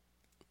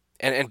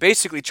 And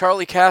basically,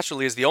 Charlie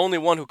Casserly is the only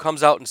one who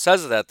comes out and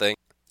says that thing.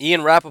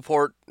 Ian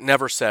Rappaport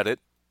never said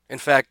it. In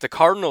fact, the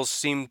Cardinals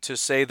seem to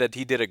say that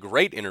he did a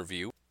great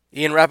interview.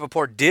 Ian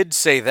Rappaport did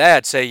say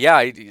that,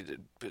 yeah,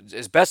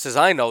 as best as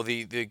I know,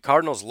 the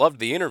Cardinals loved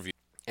the interview.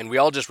 And we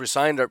all just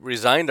resigned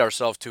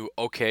ourselves to,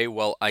 okay,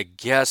 well, I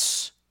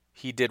guess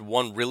he did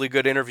one really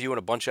good interview and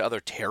a bunch of other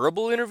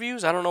terrible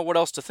interviews. I don't know what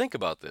else to think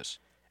about this.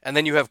 And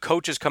then you have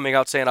coaches coming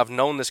out saying, I've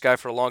known this guy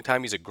for a long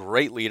time. He's a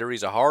great leader.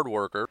 He's a hard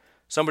worker.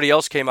 Somebody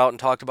else came out and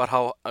talked about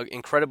how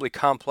incredibly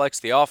complex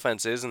the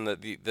offense is and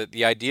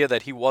the idea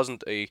that he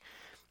wasn't a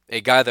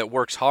guy that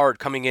works hard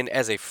coming in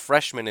as a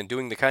freshman and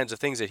doing the kinds of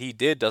things that he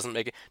did doesn't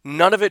make it.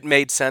 None of it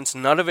made sense.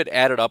 None of it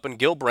added up. And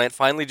Gil Brandt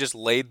finally just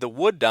laid the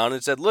wood down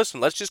and said, listen,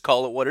 let's just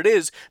call it what it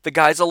is. The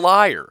guy's a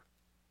liar.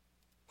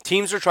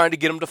 Teams are trying to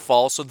get him to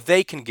fall so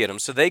they can get him.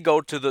 So they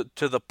go to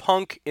the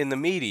punk in the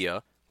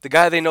media, the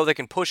guy they know they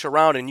can push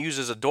around and use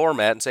as a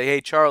doormat and say, hey,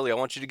 Charlie, I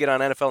want you to get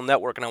on NFL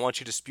Network and I want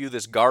you to spew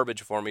this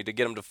garbage for me to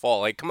get him to fall.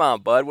 Like, come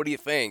on, bud, what do you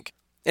think?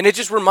 And it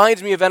just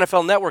reminds me of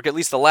NFL Network, at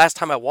least the last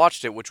time I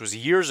watched it, which was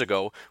years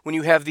ago, when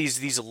you have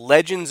these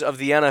legends of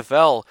the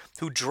NFL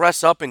who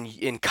dress up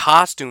in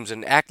costumes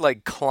and act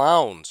like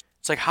clowns.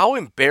 It's like, how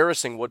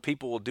embarrassing what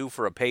people will do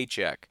for a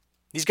paycheck.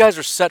 These guys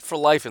are set for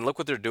life, and look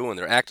what they're doing.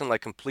 They're acting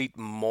like complete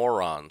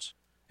morons.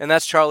 And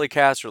that's Charlie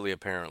Casserly,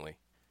 apparently.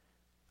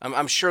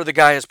 I'm sure the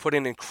guy has put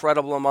in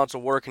incredible amounts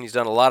of work, and he's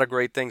done a lot of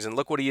great things, and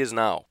look what he is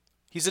now.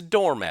 He's a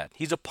doormat.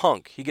 He's a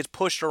punk. He gets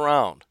pushed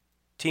around.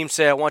 Teams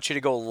say, I want you to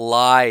go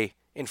lie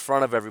in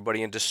front of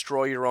everybody and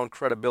destroy your own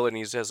credibility.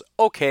 And he says,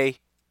 okay.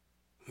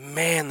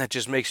 Man, that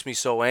just makes me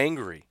so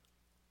angry.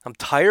 I'm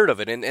tired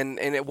of it.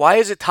 And why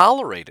is it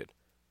tolerated?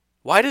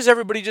 Why does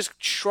everybody just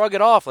shrug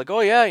it off? Like, oh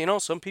yeah,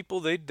 some people,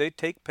 they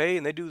take pay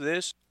and they do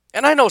this.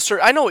 And I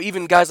know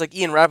even guys like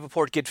Ian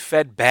Rappaport get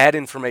fed bad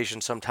information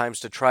sometimes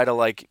to try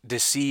to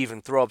deceive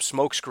and throw up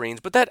smoke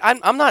screens. But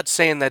I'm not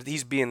saying that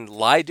he's being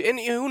lied to. And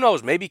who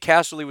knows, maybe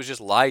Casserly was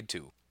just lied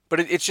to. But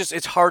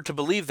it's hard to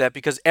believe that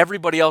because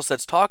everybody else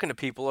that's talking to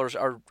people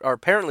are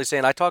apparently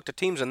saying, I talk to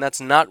teams, and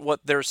that's not what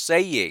they're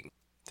saying.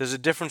 There's a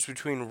difference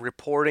between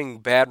reporting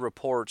bad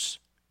reports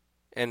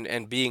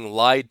and being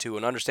lied to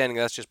and understanding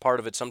that's just part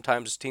of it.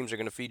 Sometimes teams are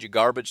going to feed you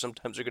garbage.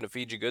 Sometimes they're going to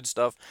feed you good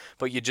stuff.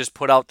 But you just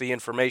put out the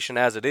information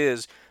as it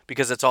is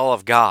because it's all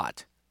I've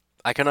got.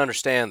 I can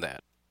understand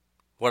that.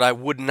 What I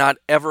would not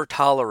ever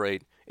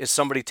tolerate is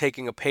somebody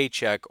taking a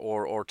paycheck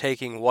or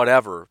taking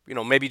whatever.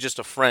 Maybe just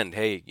a friend.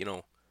 Hey,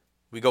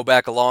 we go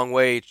back a long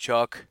way,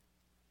 Chuck.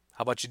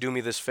 How about you do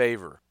me this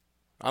favor?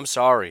 I'm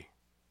sorry.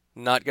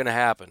 Not going to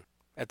happen.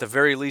 At the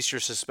very least,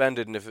 you're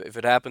suspended, and if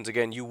it happens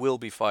again, you will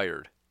be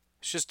fired.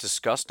 It's just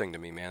disgusting to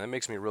me, man. That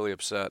makes me really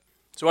upset.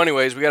 So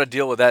anyways, we got to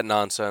deal with that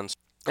nonsense.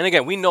 And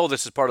again, we know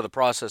this is part of the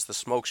process, the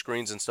smoke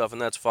screens and stuff,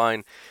 and that's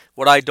fine.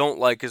 What I don't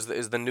like is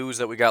the news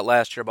that we got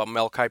last year about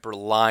Mel Kiper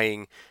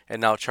lying and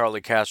now Charlie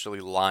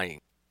Casserly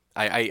lying.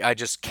 I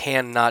just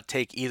cannot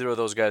take either of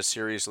those guys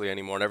seriously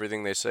anymore, and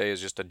everything they say is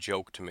just a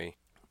joke to me.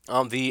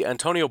 The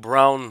Antonio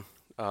Brown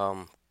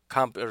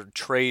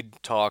trade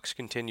talks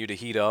continue to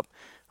heat up.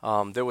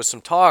 There was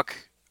some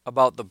talk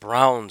about the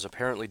Browns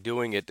apparently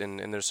doing it,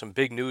 and there's some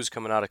big news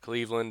coming out of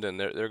Cleveland, and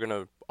they're going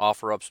to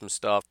offer up some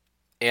stuff.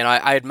 And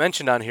I had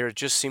mentioned on here, it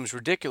just seems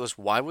ridiculous.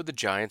 Why would the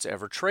Giants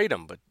ever trade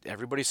him? But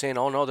everybody's saying,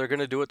 oh, no, they're going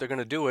to do it,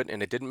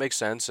 and it didn't make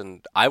sense.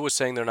 And I was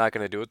saying they're not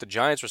going to do it. The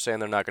Giants were saying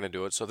they're not going to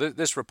do it. So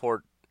this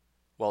report,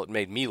 well, it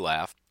made me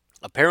laugh.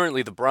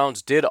 Apparently, the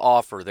Browns did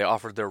offer. They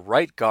offered their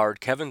right guard,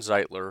 Kevin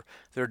Zeitler,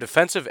 their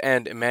defensive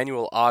end,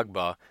 Emmanuel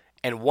Ogbah,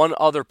 and one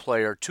other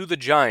player to the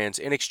Giants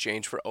in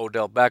exchange for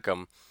Odell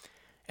Beckham.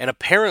 And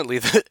apparently,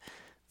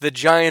 the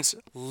Giants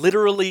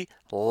literally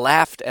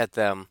laughed at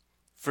them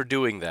for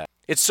doing that.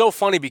 It's so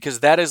funny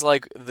because that is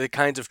like the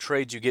kinds of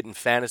trades you get in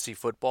fantasy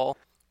football,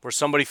 where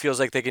somebody feels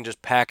like they can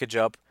just package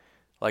up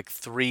like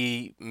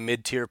 3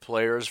 mid-tier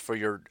players for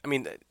your. I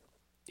mean,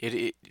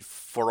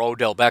 for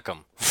Odell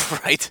Beckham,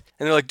 right?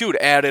 And they're like, dude,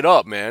 add it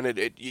up, man.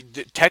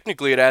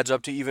 Technically, it adds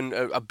up to even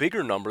a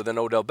bigger number than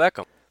Odell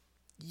Beckham.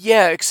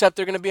 Yeah, except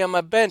they're going to be on my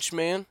bench,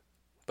 man.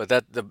 But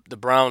the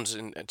Browns,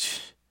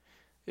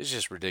 it's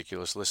just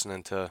ridiculous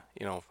listening to,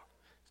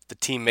 the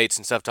teammates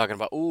and stuff talking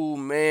about, oh,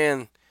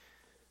 man,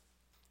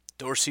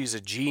 Dorsey's a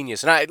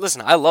genius. And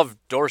I love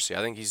Dorsey.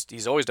 I think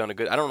he's always done a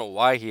good. I don't know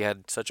why he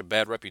had such a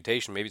bad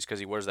reputation. Maybe it's because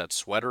he wears that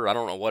sweater. I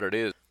don't know what it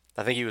is.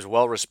 I think he was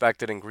well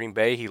respected in Green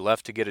Bay. He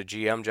left to get a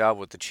GM job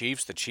with the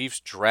Chiefs. The Chiefs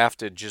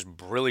drafted just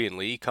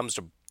brilliantly. He comes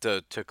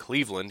to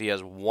Cleveland. He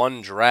has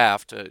one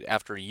draft.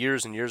 After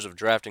years and years of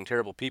drafting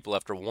terrible people,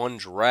 after one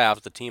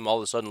draft, the team all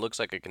of a sudden looks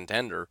like a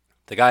contender.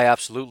 The guy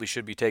absolutely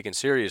should be taken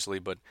seriously,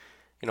 but,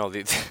 I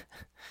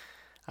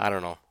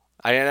don't know.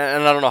 I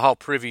don't know how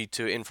privy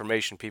to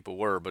information people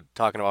were, but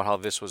talking about how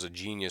this was a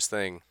genius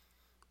thing,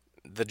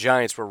 the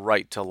Giants were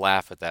right to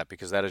laugh at that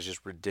because that is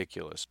just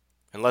ridiculous.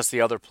 Unless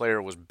the other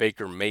player was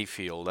Baker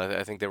Mayfield,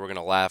 I think they were going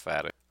to laugh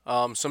at it.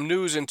 Some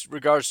news in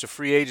regards to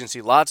free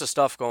agency. Lots of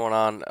stuff going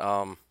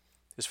on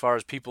as far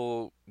as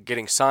people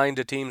getting signed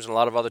to teams and a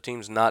lot of other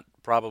teams not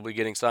probably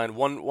getting signed.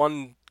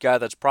 One guy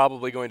that's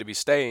probably going to be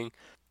staying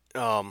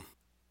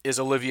is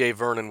Olivier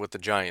Vernon with the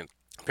Giants.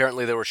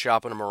 Apparently they were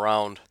shopping him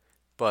around,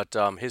 but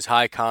his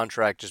high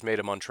contract just made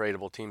him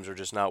untradeable. Teams are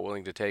just not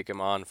willing to take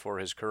him on for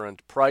his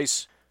current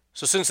price.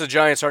 So since the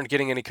Giants aren't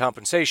getting any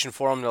compensation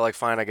for him, they're like,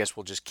 fine, I guess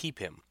we'll just keep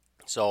him.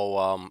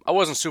 So I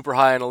wasn't super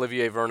high on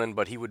Olivier Vernon,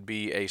 but he would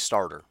be a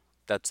starter.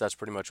 That's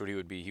pretty much what he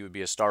would be. He would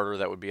be a starter.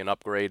 That would be an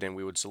upgrade, and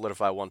we would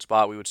solidify one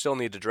spot. We would still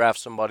need to draft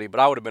somebody, but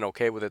I would have been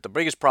okay with it. The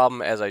biggest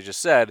problem, as I just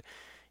said,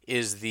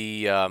 is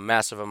the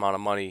massive amount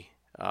of money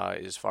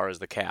as far as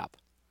the cap,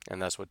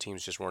 and that's what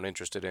teams just weren't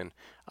interested in.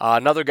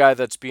 Another guy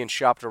that's being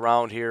shopped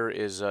around here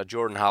is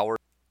Jordan Howard.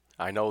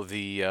 I know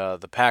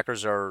the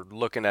Packers are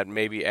looking at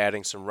maybe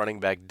adding some running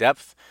back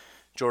depth.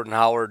 Jordan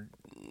Howard,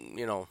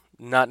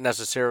 not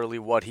necessarily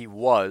what he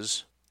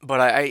was, but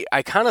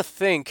I kind of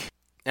think,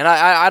 and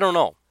I don't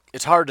know.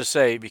 It's hard to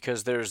say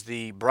because there's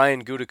the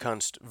Brian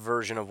Gutekunst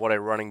version of what a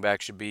running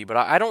back should be, but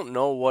I don't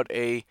know what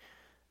a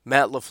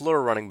Matt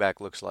LaFleur running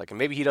back looks like, and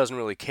maybe he doesn't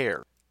really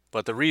care.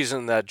 But the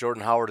reason that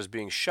Jordan Howard is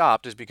being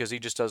shopped is because he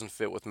just doesn't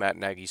fit with Matt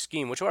Nagy's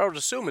scheme, which I would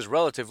assume is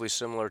relatively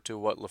similar to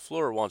what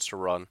LaFleur wants to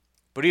run.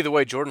 But either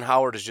way, Jordan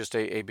Howard is just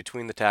a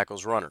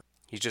between-the-tackles runner.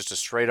 He's just a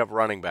straight-up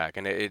running back,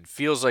 and it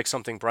feels like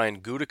something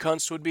Brian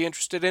Gutekunst would be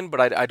interested in,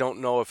 but I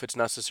don't know if it's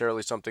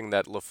necessarily something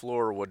that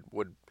LaFleur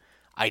would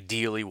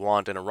ideally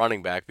want in a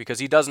running back because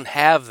he doesn't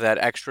have that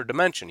extra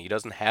dimension. He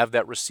doesn't have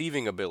that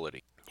receiving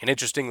ability. And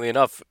interestingly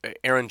enough,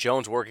 Aaron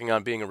Jones working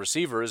on being a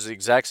receiver is the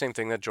exact same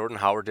thing that Jordan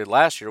Howard did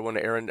last year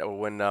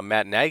when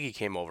Matt Nagy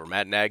came over.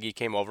 Matt Nagy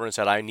came over and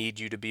said, I need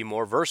you to be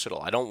more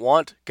versatile. I don't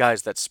want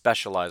guys that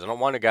specialize. I don't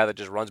want a guy that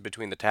just runs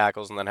between the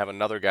tackles and then have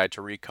another guy,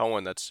 Tariq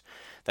Cohen, that's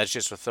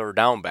just a third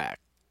down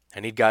back. I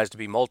need guys to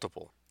be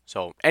multiple.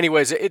 So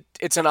anyways,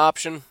 it's an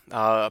option.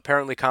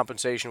 Apparently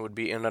compensation would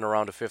be in and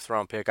around a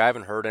 5th-round pick. I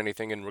haven't heard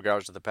anything in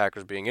regards to the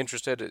Packers being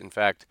interested. In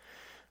fact,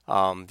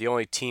 the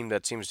only team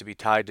that seems to be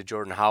tied to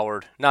Jordan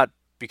Howard, not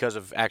because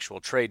of actual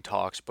trade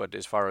talks, but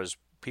as far as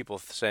people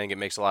saying it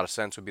makes a lot of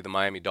sense, would be the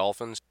Miami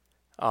Dolphins.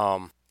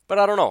 But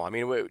I don't know. I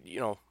mean,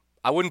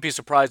 I wouldn't be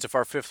surprised if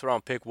our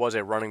 5th-round pick was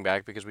a running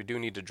back because we do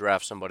need to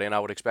draft somebody, and I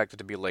would expect it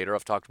to be later.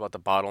 I've talked about the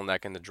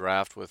bottleneck in the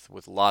draft with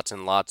lots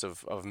and lots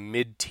of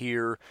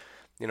mid-tier,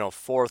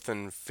 4th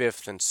and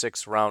 5th and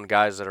 6th round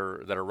guys that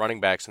are running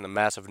backs in the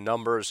massive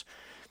numbers.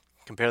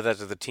 Compare that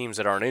to the teams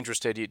that aren't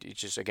interested,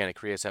 it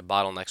creates that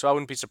bottleneck. So I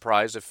wouldn't be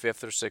surprised if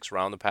 5th or 6th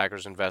round the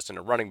Packers invest in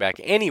a running back.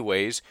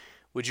 Anyways,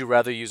 would you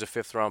rather use a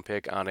 5th-round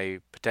pick on a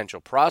potential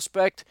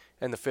prospect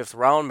in the 5th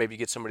round, maybe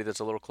get somebody that's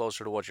a little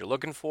closer to what you're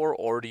looking for,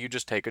 or do you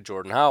just take a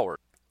Jordan Howard?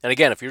 And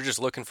again, if you're just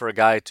looking for a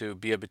guy to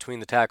be a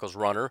between-the-tackles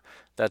runner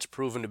that's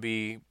proven to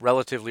be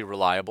relatively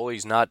reliable,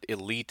 he's not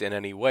elite in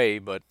any way,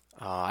 but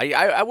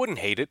I wouldn't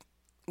hate it.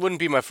 Wouldn't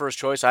be my first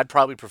choice. I'd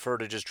probably prefer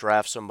to just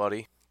draft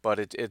somebody. But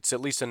it's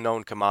at least a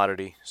known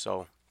commodity,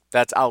 so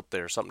that's out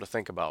there, something to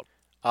think about.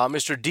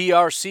 Mr.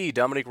 DRC,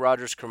 Dominique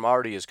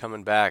Rodgers-Cromartie, is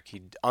coming back.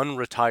 He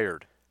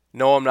unretired.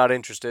 No, I'm not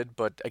interested,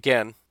 but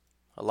again,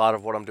 a lot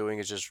of what I'm doing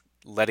is just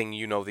letting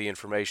you know the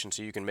information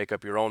so you can make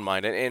up your own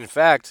mind. And in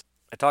fact,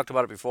 I talked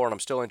about it before, and I'm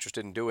still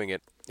interested in doing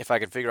it, if I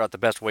can figure out the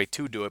best way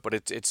to do it, but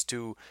it's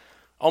to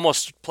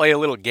almost play a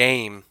little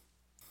game,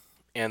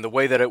 and the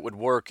way that it would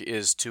work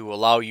is to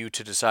allow you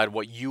to decide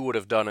what you would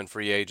have done in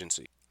free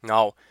agency.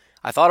 Now,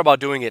 I thought about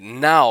doing it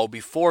now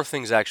before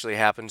things actually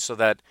happen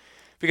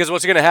because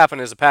what's going to happen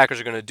is the Packers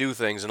are going to do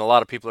things and a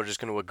lot of people are just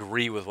going to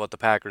agree with what the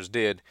Packers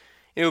did.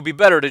 It would be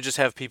better to just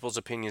have people's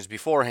opinions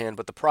beforehand,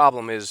 but the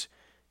problem is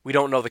we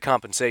don't know the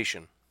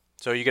compensation.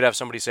 So you could have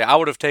somebody say, I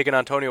would have taken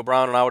Antonio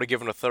Brown and I would have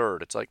given a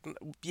third. It's like,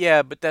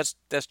 yeah, but that's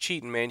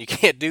cheating, man. You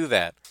can't do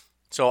that.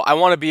 So I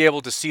want to be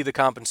able to see the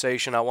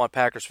compensation. I want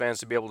Packers fans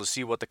to be able to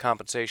see what the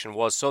compensation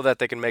was so that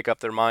they can make up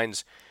their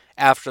minds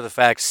after the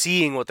fact,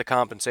 seeing what the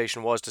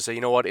compensation was to say,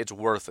 you know what, it's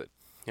worth it.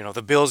 You know,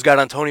 the Bills got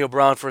Antonio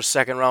Brown for a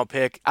second-round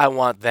pick. I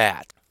want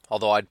that.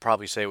 Although I'd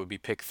probably say it would be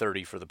pick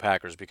 30 for the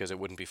Packers because it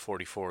wouldn't be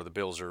 44. The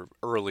Bills are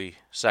early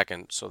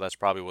second, so that's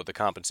probably what the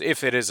compensation.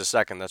 If it is a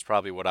second, that's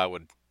probably what I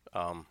would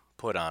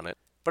put on it.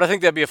 But I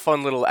think that'd be a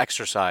fun little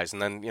exercise,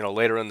 and then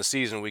later in the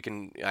season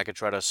I could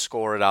try to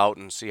score it out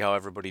and see how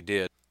everybody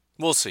did.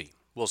 We'll see.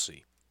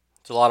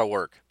 It's a lot of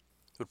work.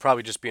 It would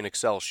probably just be an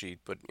Excel sheet,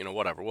 but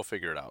whatever. We'll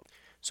figure it out.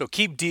 So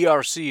keep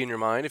DRC in your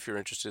mind if you're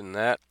interested in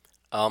that.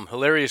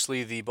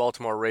 Hilariously, the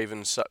Baltimore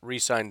Ravens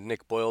re-signed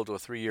Nick Boyle to a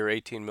 3-year,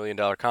 $18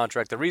 million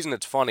contract. The reason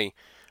it's funny,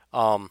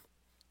 I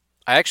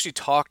actually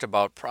talked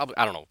about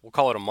we'll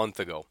call it a month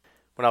ago,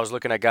 when I was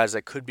looking at guys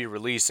that could be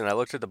released, and I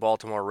looked at the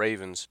Baltimore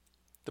Ravens.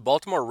 The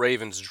Baltimore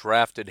Ravens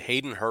drafted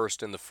Hayden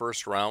Hurst in the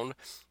first round.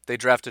 They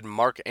drafted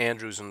Mark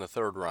Andrews in the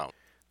third round.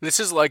 This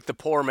is like the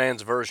poor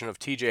man's version of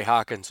TJ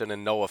Hawkinson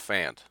and Noah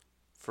Fant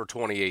for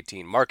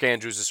 2018. Mark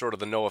Andrews is sort of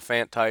the Noah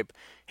Fant type.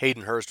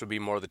 Hayden Hurst would be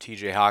more the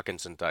TJ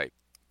Hawkinson type.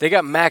 They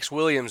got Max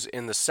Williams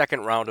in the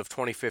second round of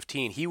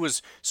 2015.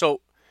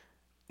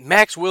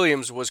 Max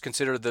Williams was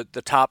considered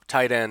the top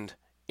tight end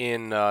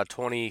in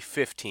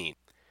 2015.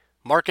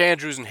 Mark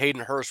Andrews and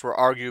Hayden Hurst were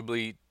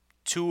arguably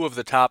two of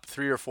the top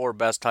 3 or 4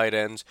 best tight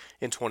ends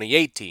in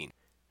 2018.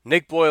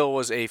 Nick Boyle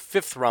was a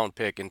 5th-round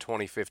pick in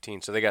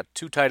 2015, so they got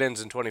 2 tight ends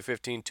in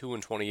 2015, 2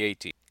 in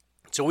 2018.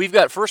 So we've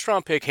got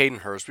first-round pick Hayden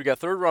Hurst, we got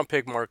third-round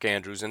pick Mark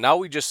Andrews, and now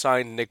we just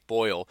signed Nick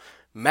Boyle.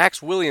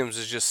 Max Williams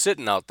is just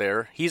sitting out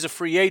there. He's a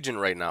free agent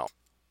right now.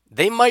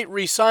 They might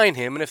re-sign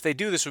him, and if they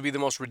do, this would be the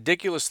most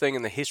ridiculous thing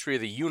in the history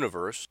of the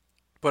universe.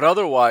 But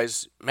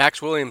otherwise,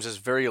 Max Williams is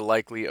very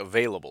likely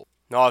available.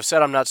 Now, I've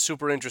said I'm not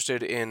super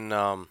interested in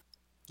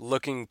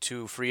looking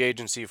to free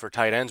agency for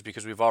tight ends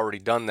because we've already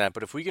done that.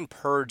 But if we can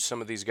purge some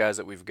of these guys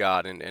that we've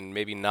got and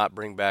maybe not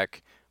bring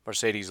back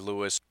Mercedes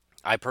Lewis,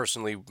 I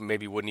personally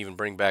maybe wouldn't even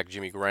bring back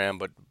Jimmy Graham.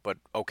 But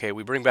okay,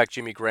 we bring back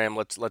Jimmy Graham.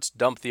 Let's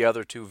dump the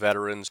other 2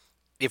 veterans.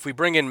 If we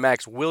bring in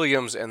Max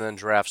Williams and then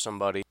draft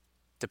somebody,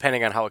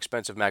 depending on how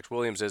expensive Max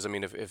Williams is, I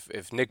mean,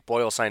 if Nick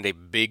Boyle signed a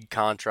big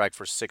contract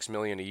for $6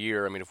 million a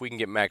year, I mean, if we can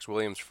get Max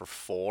Williams for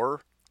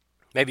 4,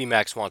 maybe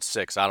Max wants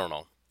 6. I don't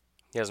know.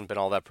 He hasn't been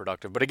all that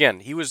productive, but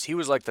again, he was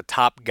like the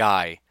top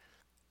guy,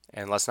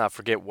 and let's not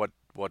forget what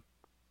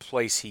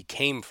place he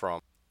came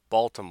from,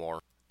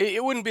 Baltimore.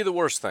 It wouldn't be the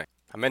worst thing.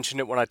 I mentioned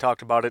it when I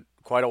talked about it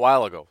quite a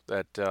while ago.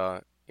 That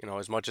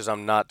as much as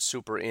I'm not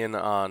super in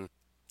on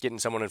getting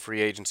someone in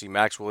free agency,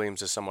 Max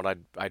Williams is someone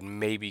I'd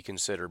maybe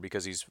consider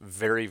because he's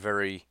very,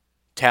 very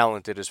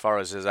talented as far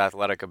as his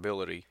athletic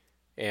ability.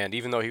 And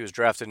even though he was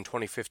drafted in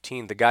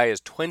 2015, the guy is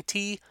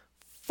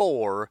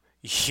 24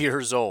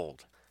 years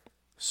old.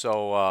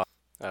 So,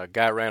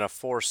 guy ran a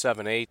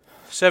 4.78,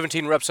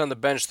 17 reps on the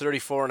bench,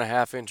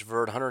 34.5-inch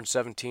vert,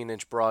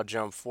 117-inch broad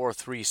jump,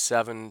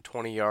 4.37,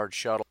 20-yard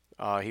shuttle.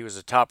 He was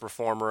a top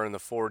performer in the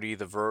 40,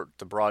 the vert,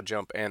 the broad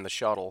jump, and the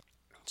shuttle.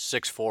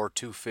 6'4",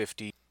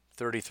 250.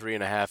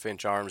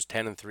 33.5-inch arms,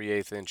 10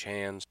 3/8-inch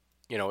hands.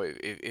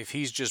 If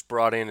he's just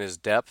brought in his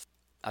depth,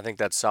 I think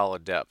that's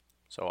solid depth.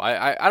 So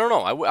I don't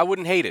know. I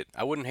wouldn't hate it.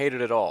 I wouldn't hate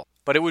it at all.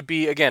 But it would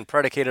be, again,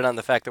 predicated on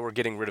the fact that we're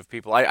getting rid of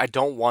people. I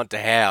don't want to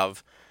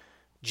have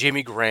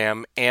Jimmy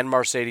Graham and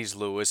Mercedes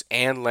Lewis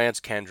and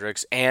Lance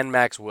Kendricks and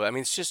Max Will. I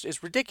mean,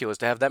 it's ridiculous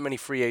to have that many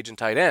free agent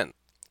tight ends.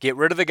 Get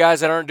rid of the guys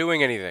that aren't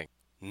doing anything.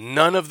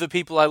 None of the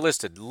people I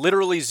listed,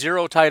 literally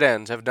 0 tight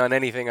ends, have done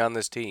anything on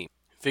this team.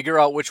 Figure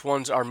out which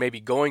ones are maybe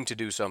going to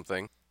do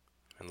something,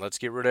 and let's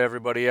get rid of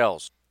everybody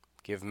else.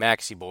 Give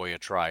Maxey Boy a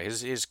try.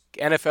 His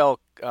NFL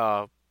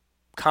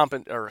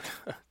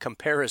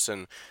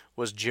comparison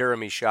was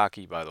Jeremy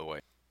Shockey, by the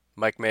way.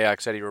 Mike Mayock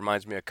said he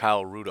reminds me of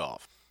Kyle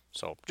Rudolph.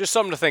 So just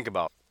something to think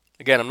about.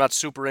 Again, I'm not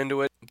super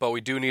into it, but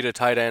we do need a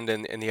tight end,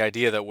 and the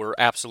idea that we're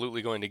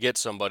absolutely going to get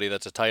somebody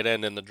that's a tight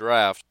end in the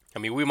draft. I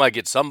mean, we might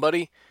get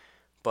somebody,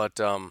 but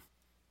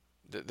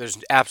there's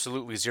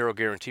absolutely 0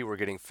 guarantee we're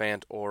getting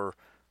Fant or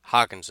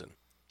Hawkinson.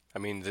 I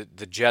mean,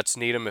 the Jets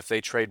need him if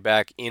they trade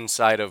back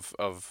inside of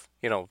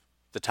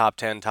the top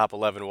 10, top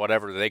 11,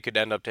 whatever. They could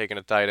end up taking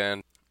a tight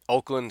end.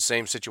 Oakland,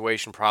 same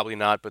situation, probably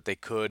not, but they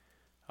could.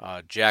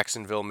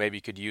 Jacksonville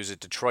maybe could use it.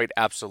 Detroit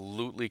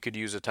absolutely could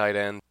use a tight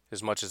end.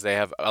 As much as they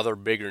have other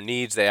bigger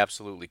needs, they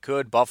absolutely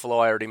could. Buffalo,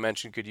 I already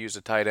mentioned, could use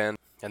a tight end.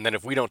 And then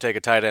if we don't take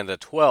a tight end at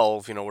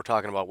 12, we're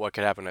talking about what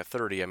could happen at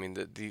 30. I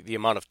mean, the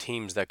amount of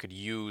teams that could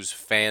use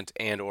Fant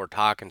and or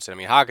Hawkinson. I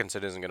mean,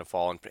 Hawkinson isn't going to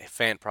fall, and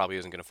Fant probably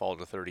isn't going to fall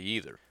to 30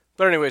 either.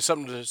 But anyway,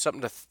 something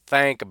to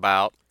think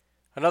about.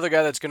 Another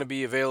guy that's going to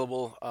be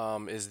available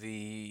is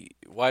the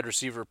wide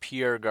receiver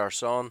Pierre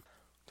Garçon.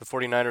 The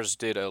 49ers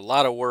did a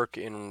lot of work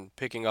in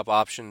picking up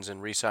options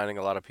and re-signing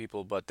a lot of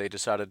people, but they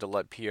decided to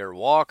let Pierre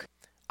walk.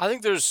 I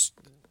think there's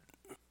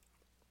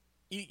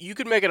You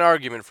could make an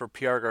argument for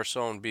Pierre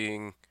Garçon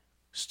being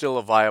still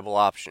a viable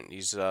option.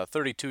 He's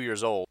 32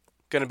 years old,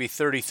 going to be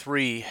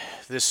 33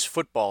 this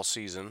football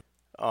season.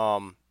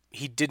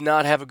 He did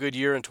not have a good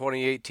year in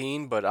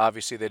 2018, but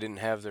obviously they didn't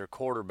have their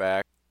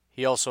quarterback.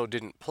 He also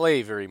didn't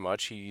play very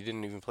much. He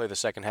didn't even play the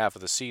second half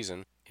of the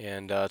season.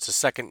 And it's the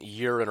second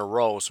year in a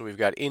row, so we've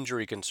got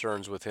injury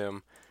concerns with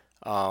him.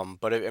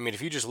 But, I mean,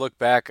 if you just look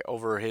back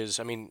over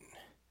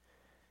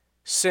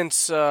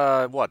since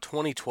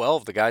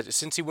 2012,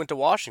 since he went to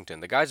Washington,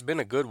 the guy's been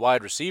a good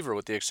wide receiver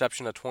with the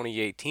exception of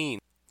 2018.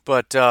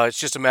 But it's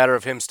just a matter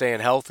of him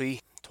staying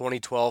healthy.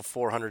 2012,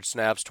 400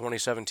 snaps.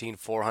 2017,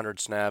 400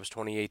 snaps.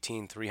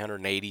 2018,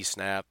 380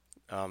 snaps.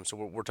 So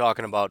we're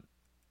talking about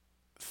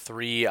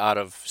 3 out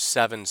of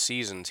 7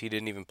 seasons. He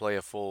didn't even play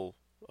a full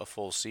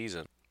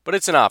season. But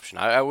it's an option.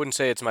 I wouldn't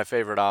say it's my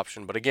favorite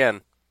option, but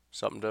again,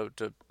 something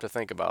to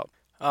think about.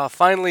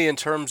 Finally, in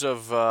terms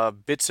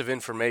of bits of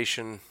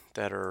information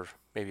that are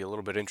maybe a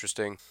little bit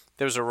interesting,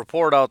 there's a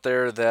report out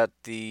there that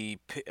the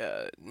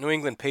New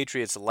England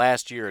Patriots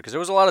last year, because there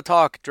was a lot of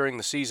talk during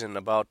the season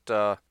about,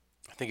 I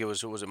think it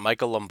was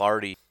Michael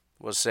Lombardi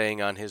was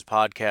saying on his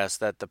podcast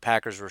that the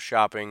Packers were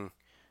shopping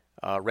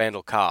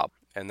Randall Cobb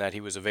and that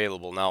he was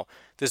available. Now,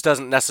 this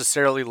doesn't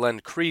necessarily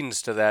lend credence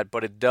to that,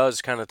 but it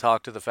does kind of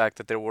talk to the fact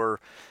that there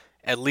were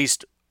at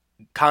least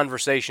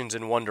conversations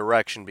in one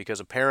direction, because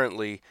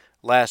apparently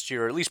last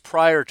year, at least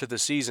prior to the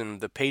season,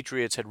 the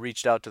Patriots had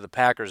reached out to the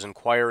Packers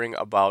inquiring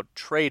about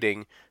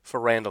trading for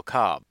Randall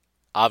Cobb.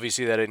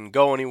 Obviously, that didn't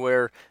go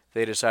anywhere.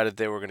 They decided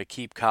they were going to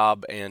keep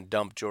Cobb and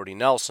dump Jordy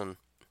Nelson.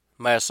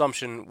 My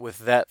assumption with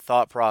that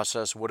thought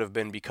process would have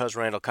been because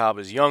Randall Cobb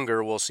is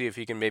younger, we'll see if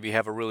he can maybe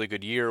have a really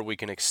good year. We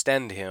can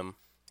extend him,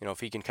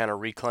 if he can kind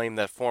of reclaim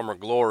that former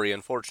glory.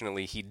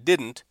 Unfortunately, he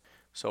didn't,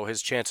 so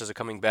his chances of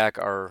coming back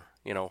are,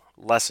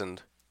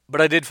 lessened.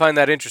 But I did find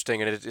that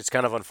interesting, and it's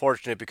kind of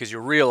unfortunate because you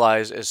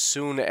realize as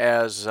soon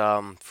as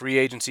free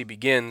agency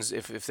begins,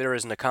 if there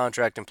isn't a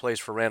contract in place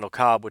for Randall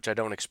Cobb, which I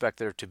don't expect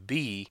there to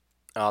be,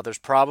 there's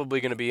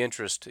probably going to be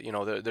interest.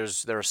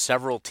 There are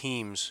several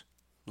teams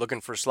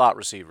looking for slot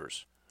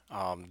receivers.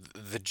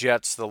 The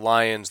Jets, the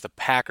Lions, the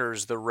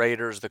Packers, the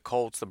Raiders, the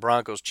Colts, the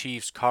Broncos,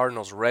 Chiefs,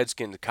 Cardinals,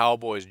 Redskins, the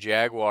Cowboys,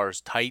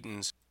 Jaguars,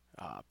 Titans,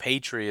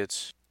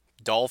 Patriots,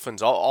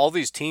 Dolphins. All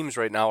these teams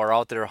right now are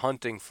out there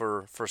hunting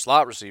for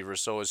slot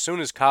receivers. So as soon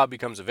as Cobb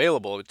becomes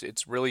available,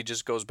 it really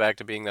just goes back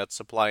to being that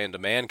supply and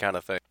demand kind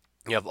of thing.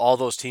 You have all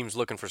those teams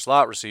looking for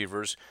slot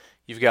receivers.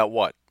 You've got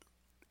what?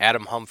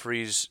 Adam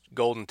Humphries,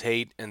 Golden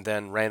Tate, and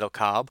then Randall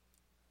Cobb.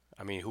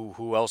 I mean,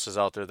 who else is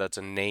out there that's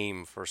a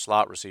name for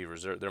slot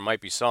receivers? There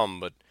might be some,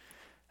 but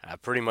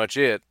pretty much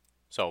it.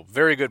 So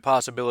very good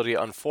possibility,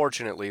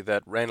 unfortunately,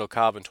 that Randall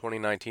Cobb in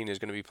 2019 is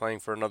going to be playing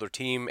for another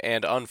team.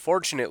 And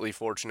unfortunately,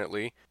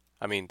 fortunately,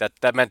 I mean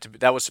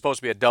that was supposed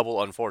to be a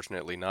double.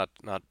 Unfortunately, not.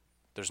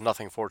 There's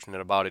nothing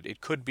fortunate about it. It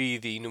could be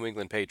the New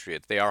England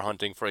Patriots. They are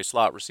hunting for a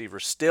slot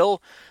receiver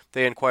still.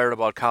 They inquired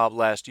about Cobb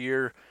last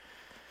year.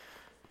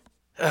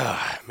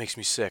 Makes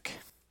me sick.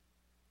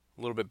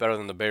 A little bit better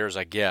than the Bears,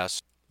 I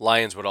guess.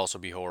 Lions would also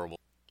be horrible.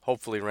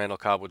 Hopefully Randall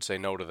Cobb would say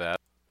no to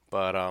that.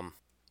 But,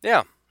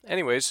 yeah.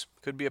 Anyways,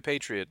 could be a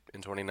Patriot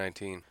in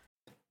 2019.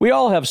 We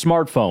all have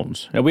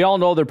smartphones, and we all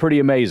know they're pretty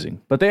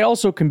amazing, but they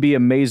also can be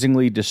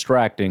amazingly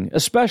distracting,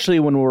 especially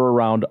when we're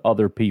around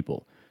other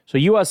people. So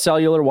US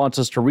Cellular wants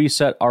us to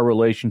reset our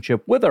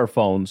relationship with our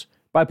phones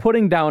by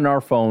putting down our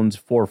phones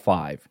for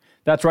 $5.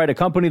 That's right, a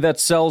company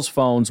that sells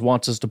phones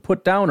wants us to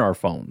put down our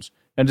phones.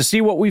 And to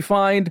see what we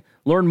find,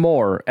 learn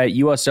more at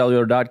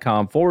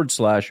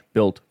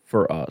uscellular.com/built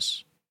for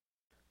us.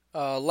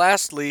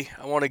 Lastly,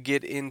 I want to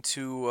get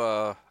into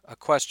a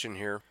question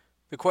here.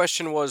 The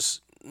question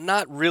was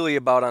not really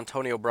about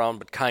Antonio Brown,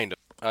 but kind of.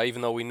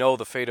 Even though we know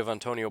the fate of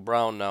Antonio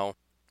Brown now,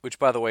 which,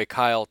 by the way,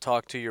 Kyle,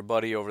 talk to your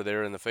buddy over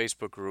there in the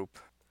Facebook group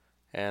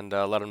and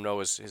let him know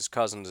his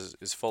cousin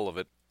is full of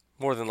it.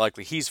 More than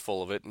likely he's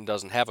full of it and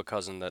doesn't have a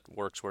cousin that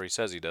works where he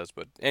says he does.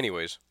 But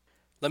anyways,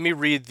 let me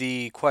read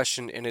the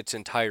question in its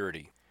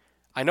entirety.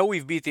 I know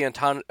we've beat the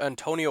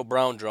Antonio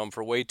Brown drum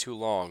for way too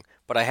long,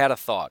 but I had a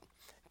thought.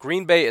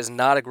 Green Bay is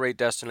not a great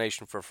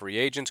destination for free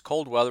agents,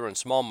 cold weather, and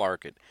small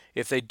market.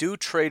 If they do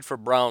trade for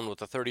Brown with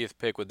the 30th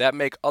pick, would that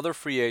make other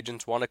free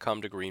agents want to come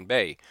to Green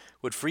Bay?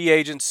 Would free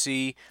agents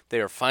see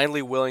they are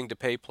finally willing to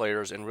pay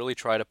players and really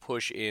try to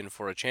push in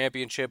for a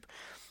championship?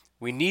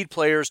 We need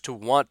players to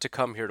want to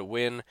come here to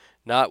win,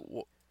 not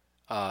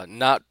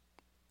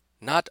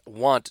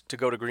want to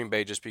go to Green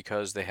Bay just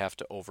because they have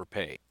to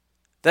overpay.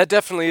 That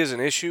definitely is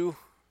an issue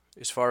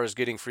as far as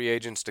getting free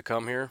agents to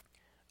come here.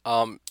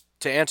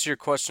 To answer your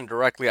question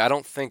directly, I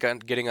don't think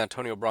getting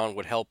Antonio Brown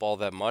would help all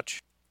that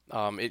much.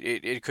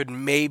 It could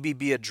maybe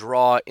be a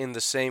draw in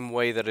the same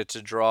way that it's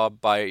a draw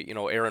by,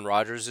 Aaron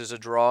Rodgers is a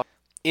draw.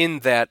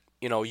 In that,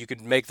 you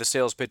could make the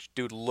sales pitch,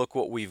 dude, look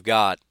what we've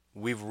got.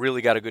 We've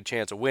really got a good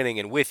chance of winning.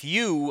 And with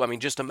you, I mean,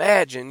 just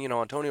imagine,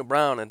 Antonio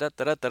Brown and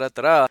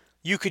da-da-da-da-da-da.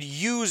 You could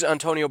use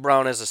Antonio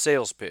Brown as a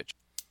sales pitch.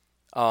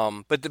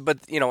 But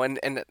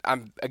and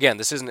I'm again,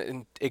 this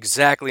isn't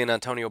exactly an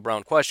Antonio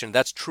Brown question.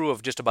 That's true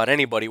of just about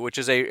anybody, which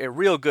is a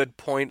real good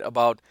point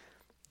about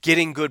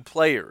getting good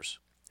players.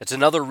 It's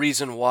another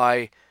reason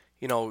why,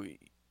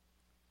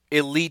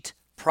 elite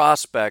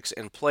prospects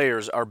and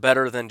players are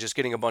better than just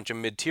getting a bunch of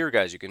mid-tier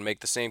guys. You can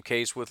make the same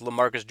case with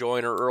LaMarcus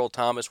Joyner, Earl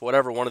Thomas,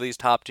 whatever, one of these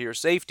top-tier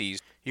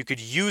safeties. You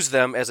could use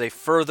them as a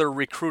further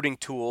recruiting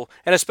tool,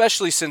 and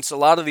especially since a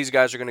lot of these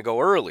guys are going to go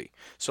early.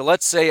 So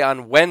let's say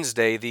on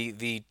Wednesday,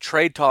 the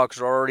trade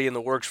talks are already in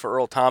the works for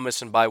Earl Thomas,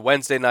 and by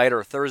Wednesday night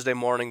or Thursday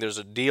morning, there's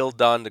a deal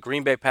done. The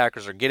Green Bay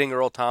Packers are getting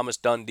Earl Thomas,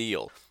 done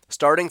deal.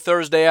 Starting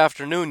Thursday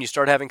afternoon, you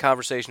start having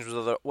conversations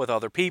with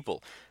other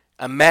people.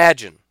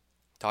 Imagine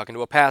talking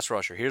to a pass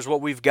rusher. Here's what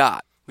we've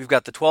got. We've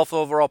got the 12th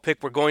overall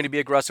pick. We're going to be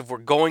aggressive. We're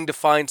going to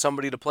find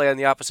somebody to play on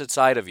the opposite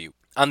side of you.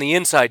 On the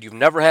inside, you've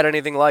never had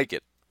anything like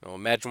it. Now,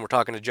 imagine we're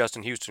talking to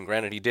Justin Houston.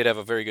 Granted, he did have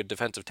a very good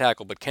defensive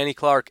tackle, but Kenny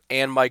Clark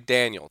and Mike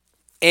Daniel.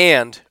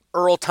 And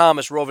Earl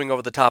Thomas roving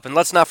over the top. And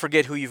let's not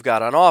forget who you've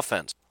got on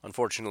offense.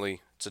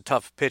 Unfortunately, it's a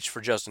tough pitch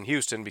for Justin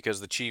Houston because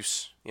the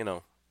Chiefs,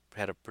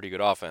 had a pretty good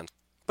offense.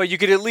 But you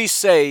could at least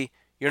say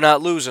you're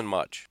not losing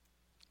much.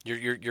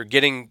 You're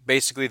getting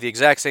basically the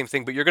exact same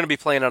thing, but you're going to be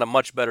playing on a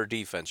much better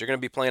defense. You're going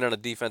to be playing on a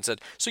defense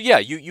that... So yeah,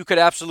 you could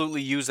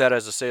absolutely use that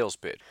as a sales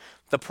pitch.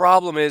 The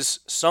problem is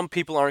some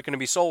people aren't going to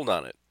be sold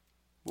on it.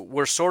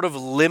 We're sort of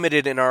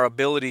limited in our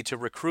ability to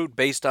recruit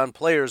based on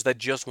players that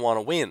just want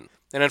to win.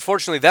 And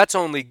unfortunately, that's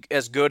only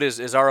as good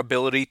as our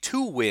ability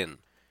to win.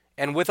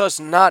 And with us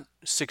not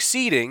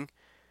succeeding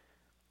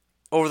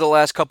over the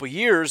last couple of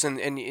years, and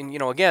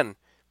again...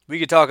 We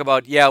could talk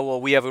about,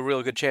 we have a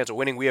really good chance of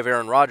winning. We have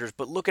Aaron Rodgers.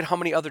 But look at how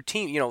many other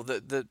teams,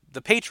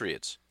 the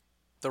Patriots,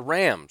 the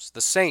Rams,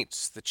 the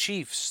Saints, the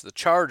Chiefs, the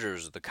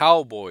Chargers, the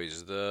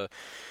Cowboys, the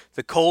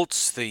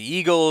Colts, the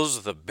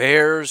Eagles, the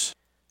Bears,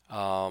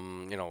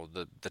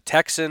 the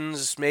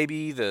Texans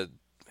maybe.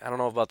 I don't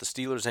know about the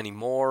Steelers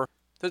anymore.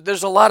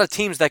 There's a lot of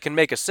teams that can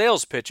make a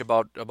sales pitch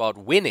about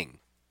winning.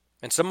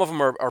 And some of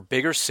them are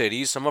bigger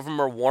cities. Some of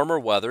them are warmer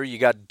weather. You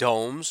got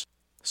domes.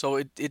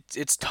 So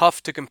it's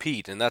tough to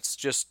compete, and that's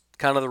just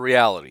kind of the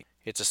reality.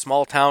 It's a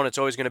small town. It's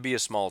always going to be a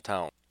small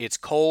town. It's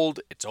cold.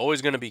 It's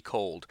always going to be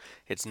cold.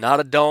 It's not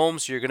a dome,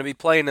 so you're going to be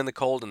playing in the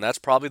cold, and that's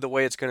probably the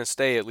way it's going to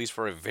stay, at least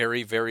for a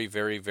very, very,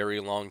 very, very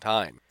long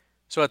time.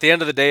 So at the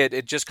end of the day,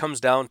 it just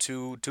comes down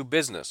to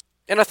business.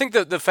 And I think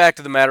the fact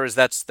of the matter is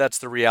that's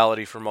the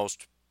reality for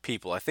most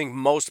people. I think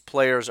most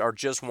players are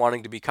just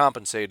wanting to be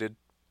compensated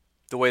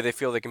the way they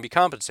feel they can be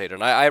compensated.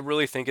 And I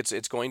really think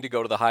it's going to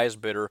go to the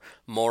highest bidder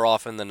more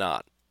often than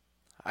not.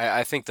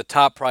 I think the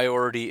top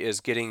priority is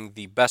getting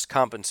the best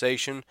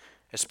compensation,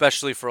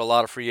 especially for a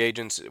lot of free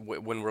agents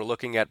when we're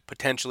looking at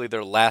potentially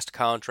their last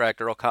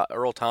contract.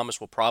 Earl Thomas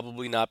will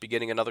probably not be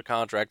getting another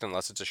contract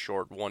unless it's a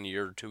short 1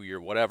 year, 2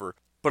 year, whatever.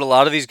 But a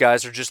lot of these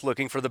guys are just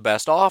looking for the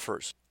best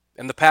offers.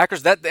 And the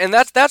Packers,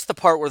 that's the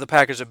part where the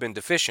Packers have been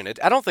deficient.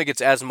 I don't think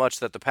it's as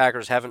much that the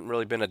Packers haven't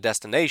really been a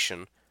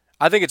destination.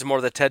 I think it's more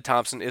that Ted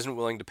Thompson isn't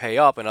willing to pay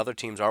up and other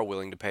teams are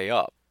willing to pay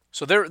up.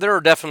 So there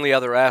are definitely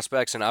other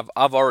aspects, and I've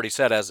already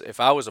said, as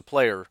if I was a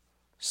player,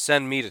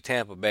 send me to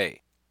Tampa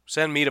Bay.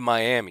 Send me to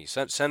Miami.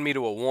 Send me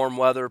to a warm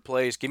weather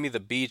place. Give me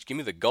the beach. Give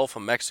me the Gulf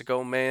of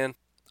Mexico, man.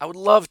 I would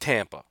love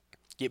Tampa.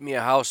 Get me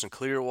a house in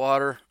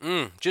Clearwater.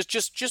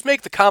 Just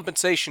make the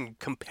compensation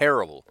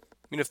comparable.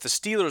 I mean, if the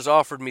Steelers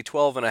offered me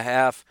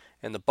 12.5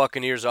 and the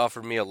Buccaneers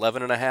offered me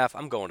 11.5,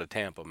 I'm going to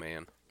Tampa,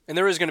 man. And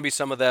there is going to be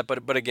some of that,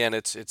 but again,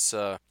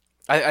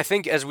 I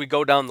think as we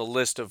go down the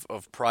list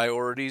of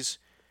priorities,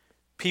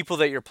 people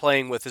that you're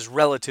playing with is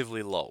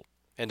relatively low.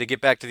 And to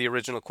get back to the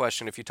original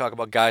question, if you talk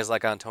about guys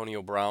like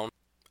Antonio Brown,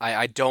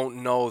 I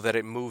don't know that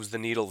it moves the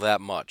needle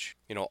that much.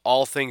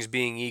 All things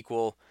being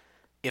equal,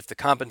 if the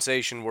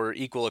compensation were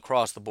equal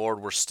across the board,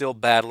 we're still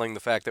battling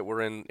the fact that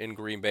we're in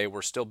Green Bay.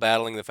 We're still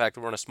battling the fact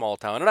that we're in a small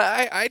town. And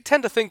I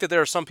tend to think that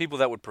there are some people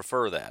that would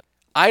prefer that.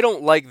 I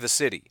don't like the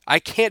city. I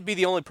can't be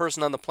the only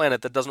person on the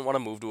planet that doesn't want to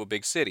move to a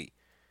big city.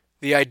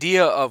 The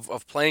idea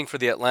of playing for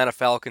the Atlanta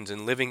Falcons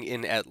and living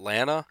in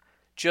Atlanta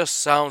just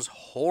sounds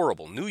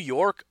horrible. New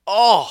York?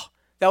 Oh,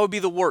 that would be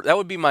the worst. That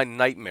would be my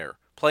nightmare.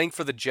 Playing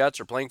for the Jets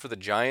or playing for the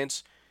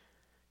Giants,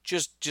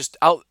 just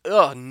out.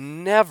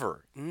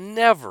 Never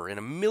in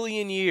a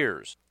million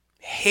years.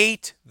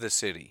 Hate the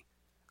city.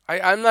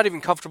 I'm not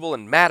even comfortable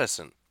in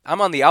Madison.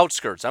 I'm on the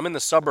outskirts. I'm in the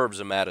suburbs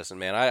of Madison,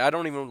 man. I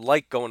don't even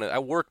like going I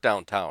work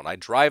downtown. I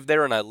drive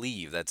there and I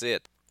leave. That's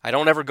it. I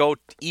don't ever go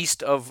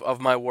east of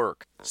my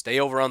work. Stay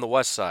over on the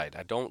west side.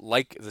 I don't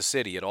like the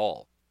city at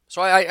all.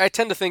 So I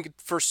tend to think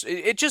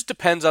it just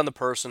depends on the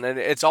person, and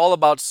it's all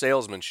about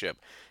salesmanship.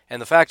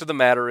 And the fact of the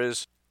matter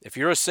is, if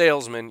you're a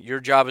salesman, your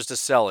job is to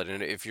sell it.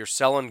 And if you're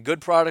selling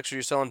good products or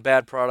you're selling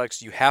bad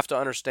products, you have to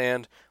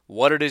understand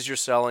what it is you're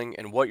selling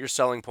and what your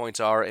selling points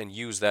are and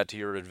use that to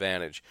your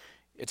advantage.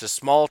 It's a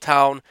small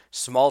town.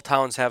 Small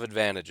towns have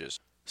advantages.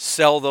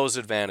 Sell those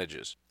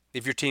advantages.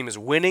 If your team is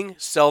winning,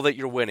 sell that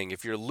you're winning.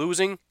 If you're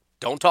losing,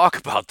 don't talk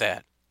about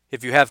that.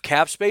 If you have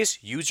cap space,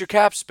 use your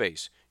cap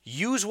space.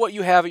 Use what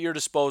you have at your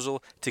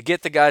disposal to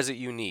get the guys that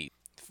you need.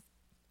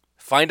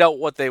 Find out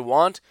what they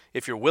want.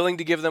 If you're willing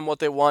to give them what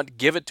they want,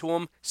 give it to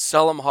them,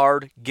 sell them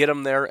hard, get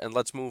them there, and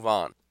let's move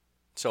on.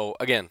 So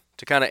again,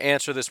 to kind of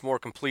answer this more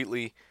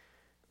completely,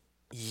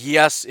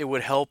 yes, it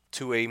would help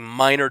to a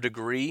minor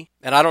degree,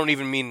 and I don't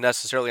even mean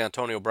necessarily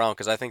Antonio Brown,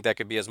 because I think that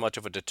could be as much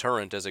of a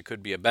deterrent as it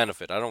could be a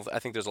benefit. I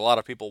think there's a lot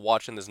of people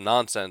watching this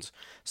nonsense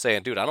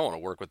saying, dude, I don't want to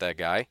work with that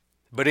guy.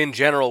 But in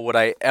general, would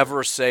I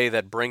ever say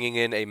that bringing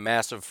in a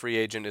massive free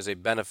agent is a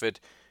benefit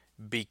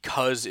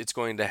because it's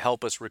going to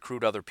help us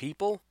recruit other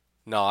people?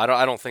 No,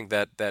 I don't think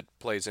that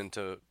plays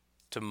into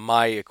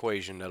my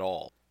equation at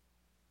all.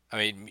 I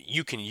mean,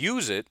 you can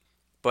use it,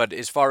 but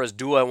as far as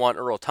do I want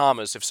Earl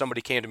Thomas, if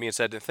somebody came to me and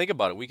said, think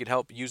about it, we could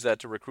help use that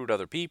to recruit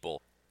other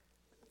people.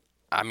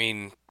 I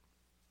mean,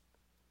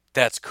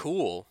 that's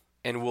cool,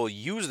 and we'll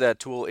use that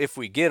tool if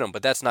we get him,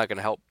 but that's not going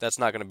to help. That's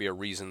not going to be a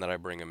reason that I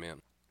bring him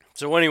in.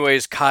 So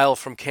anyways, Kyle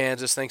from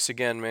Kansas, thanks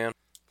again, man.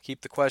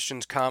 Keep the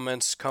questions,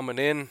 comments coming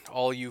in,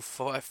 all you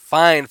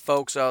fine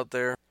folks out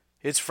there.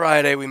 It's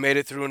Friday. We made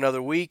it through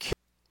another week.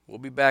 We'll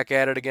be back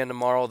at it again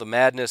tomorrow. The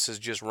madness is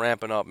just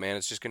ramping up, man.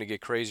 It's just going to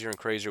get crazier and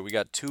crazier. We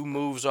got 2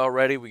 moves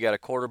already. We got a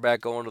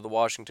quarterback going to the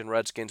Washington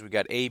Redskins. We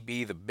got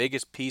AB, the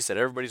biggest piece that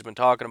everybody's been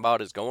talking about,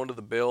 is going to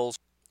the Bills.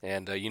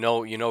 And you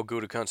know,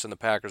 Gutekunst and the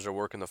Packers are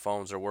working the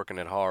phones. They're working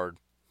it hard.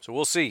 So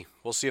we'll see.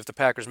 We'll see if the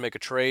Packers make a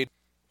trade.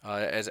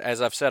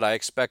 As I've said, I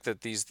expect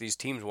that these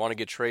teams want to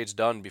get trades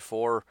done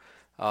before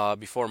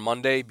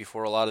Monday,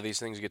 before a lot of these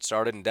things get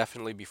started, and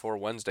definitely before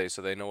Wednesday,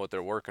 so they know what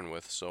they're working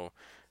with. So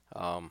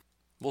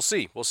we'll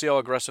see. We'll see how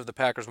aggressive the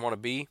Packers want to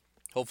be.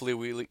 Hopefully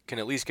we can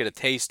at least get a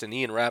taste, and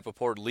Ian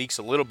Rappaport leaks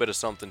a little bit of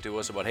something to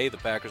us about, hey, the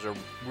Packers are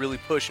really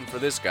pushing for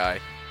this guy.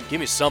 Give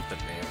me something,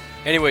 man.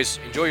 Anyways,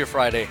 enjoy your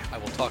Friday. I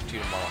will talk to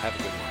you tomorrow. Have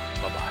a good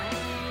one. Bye-bye.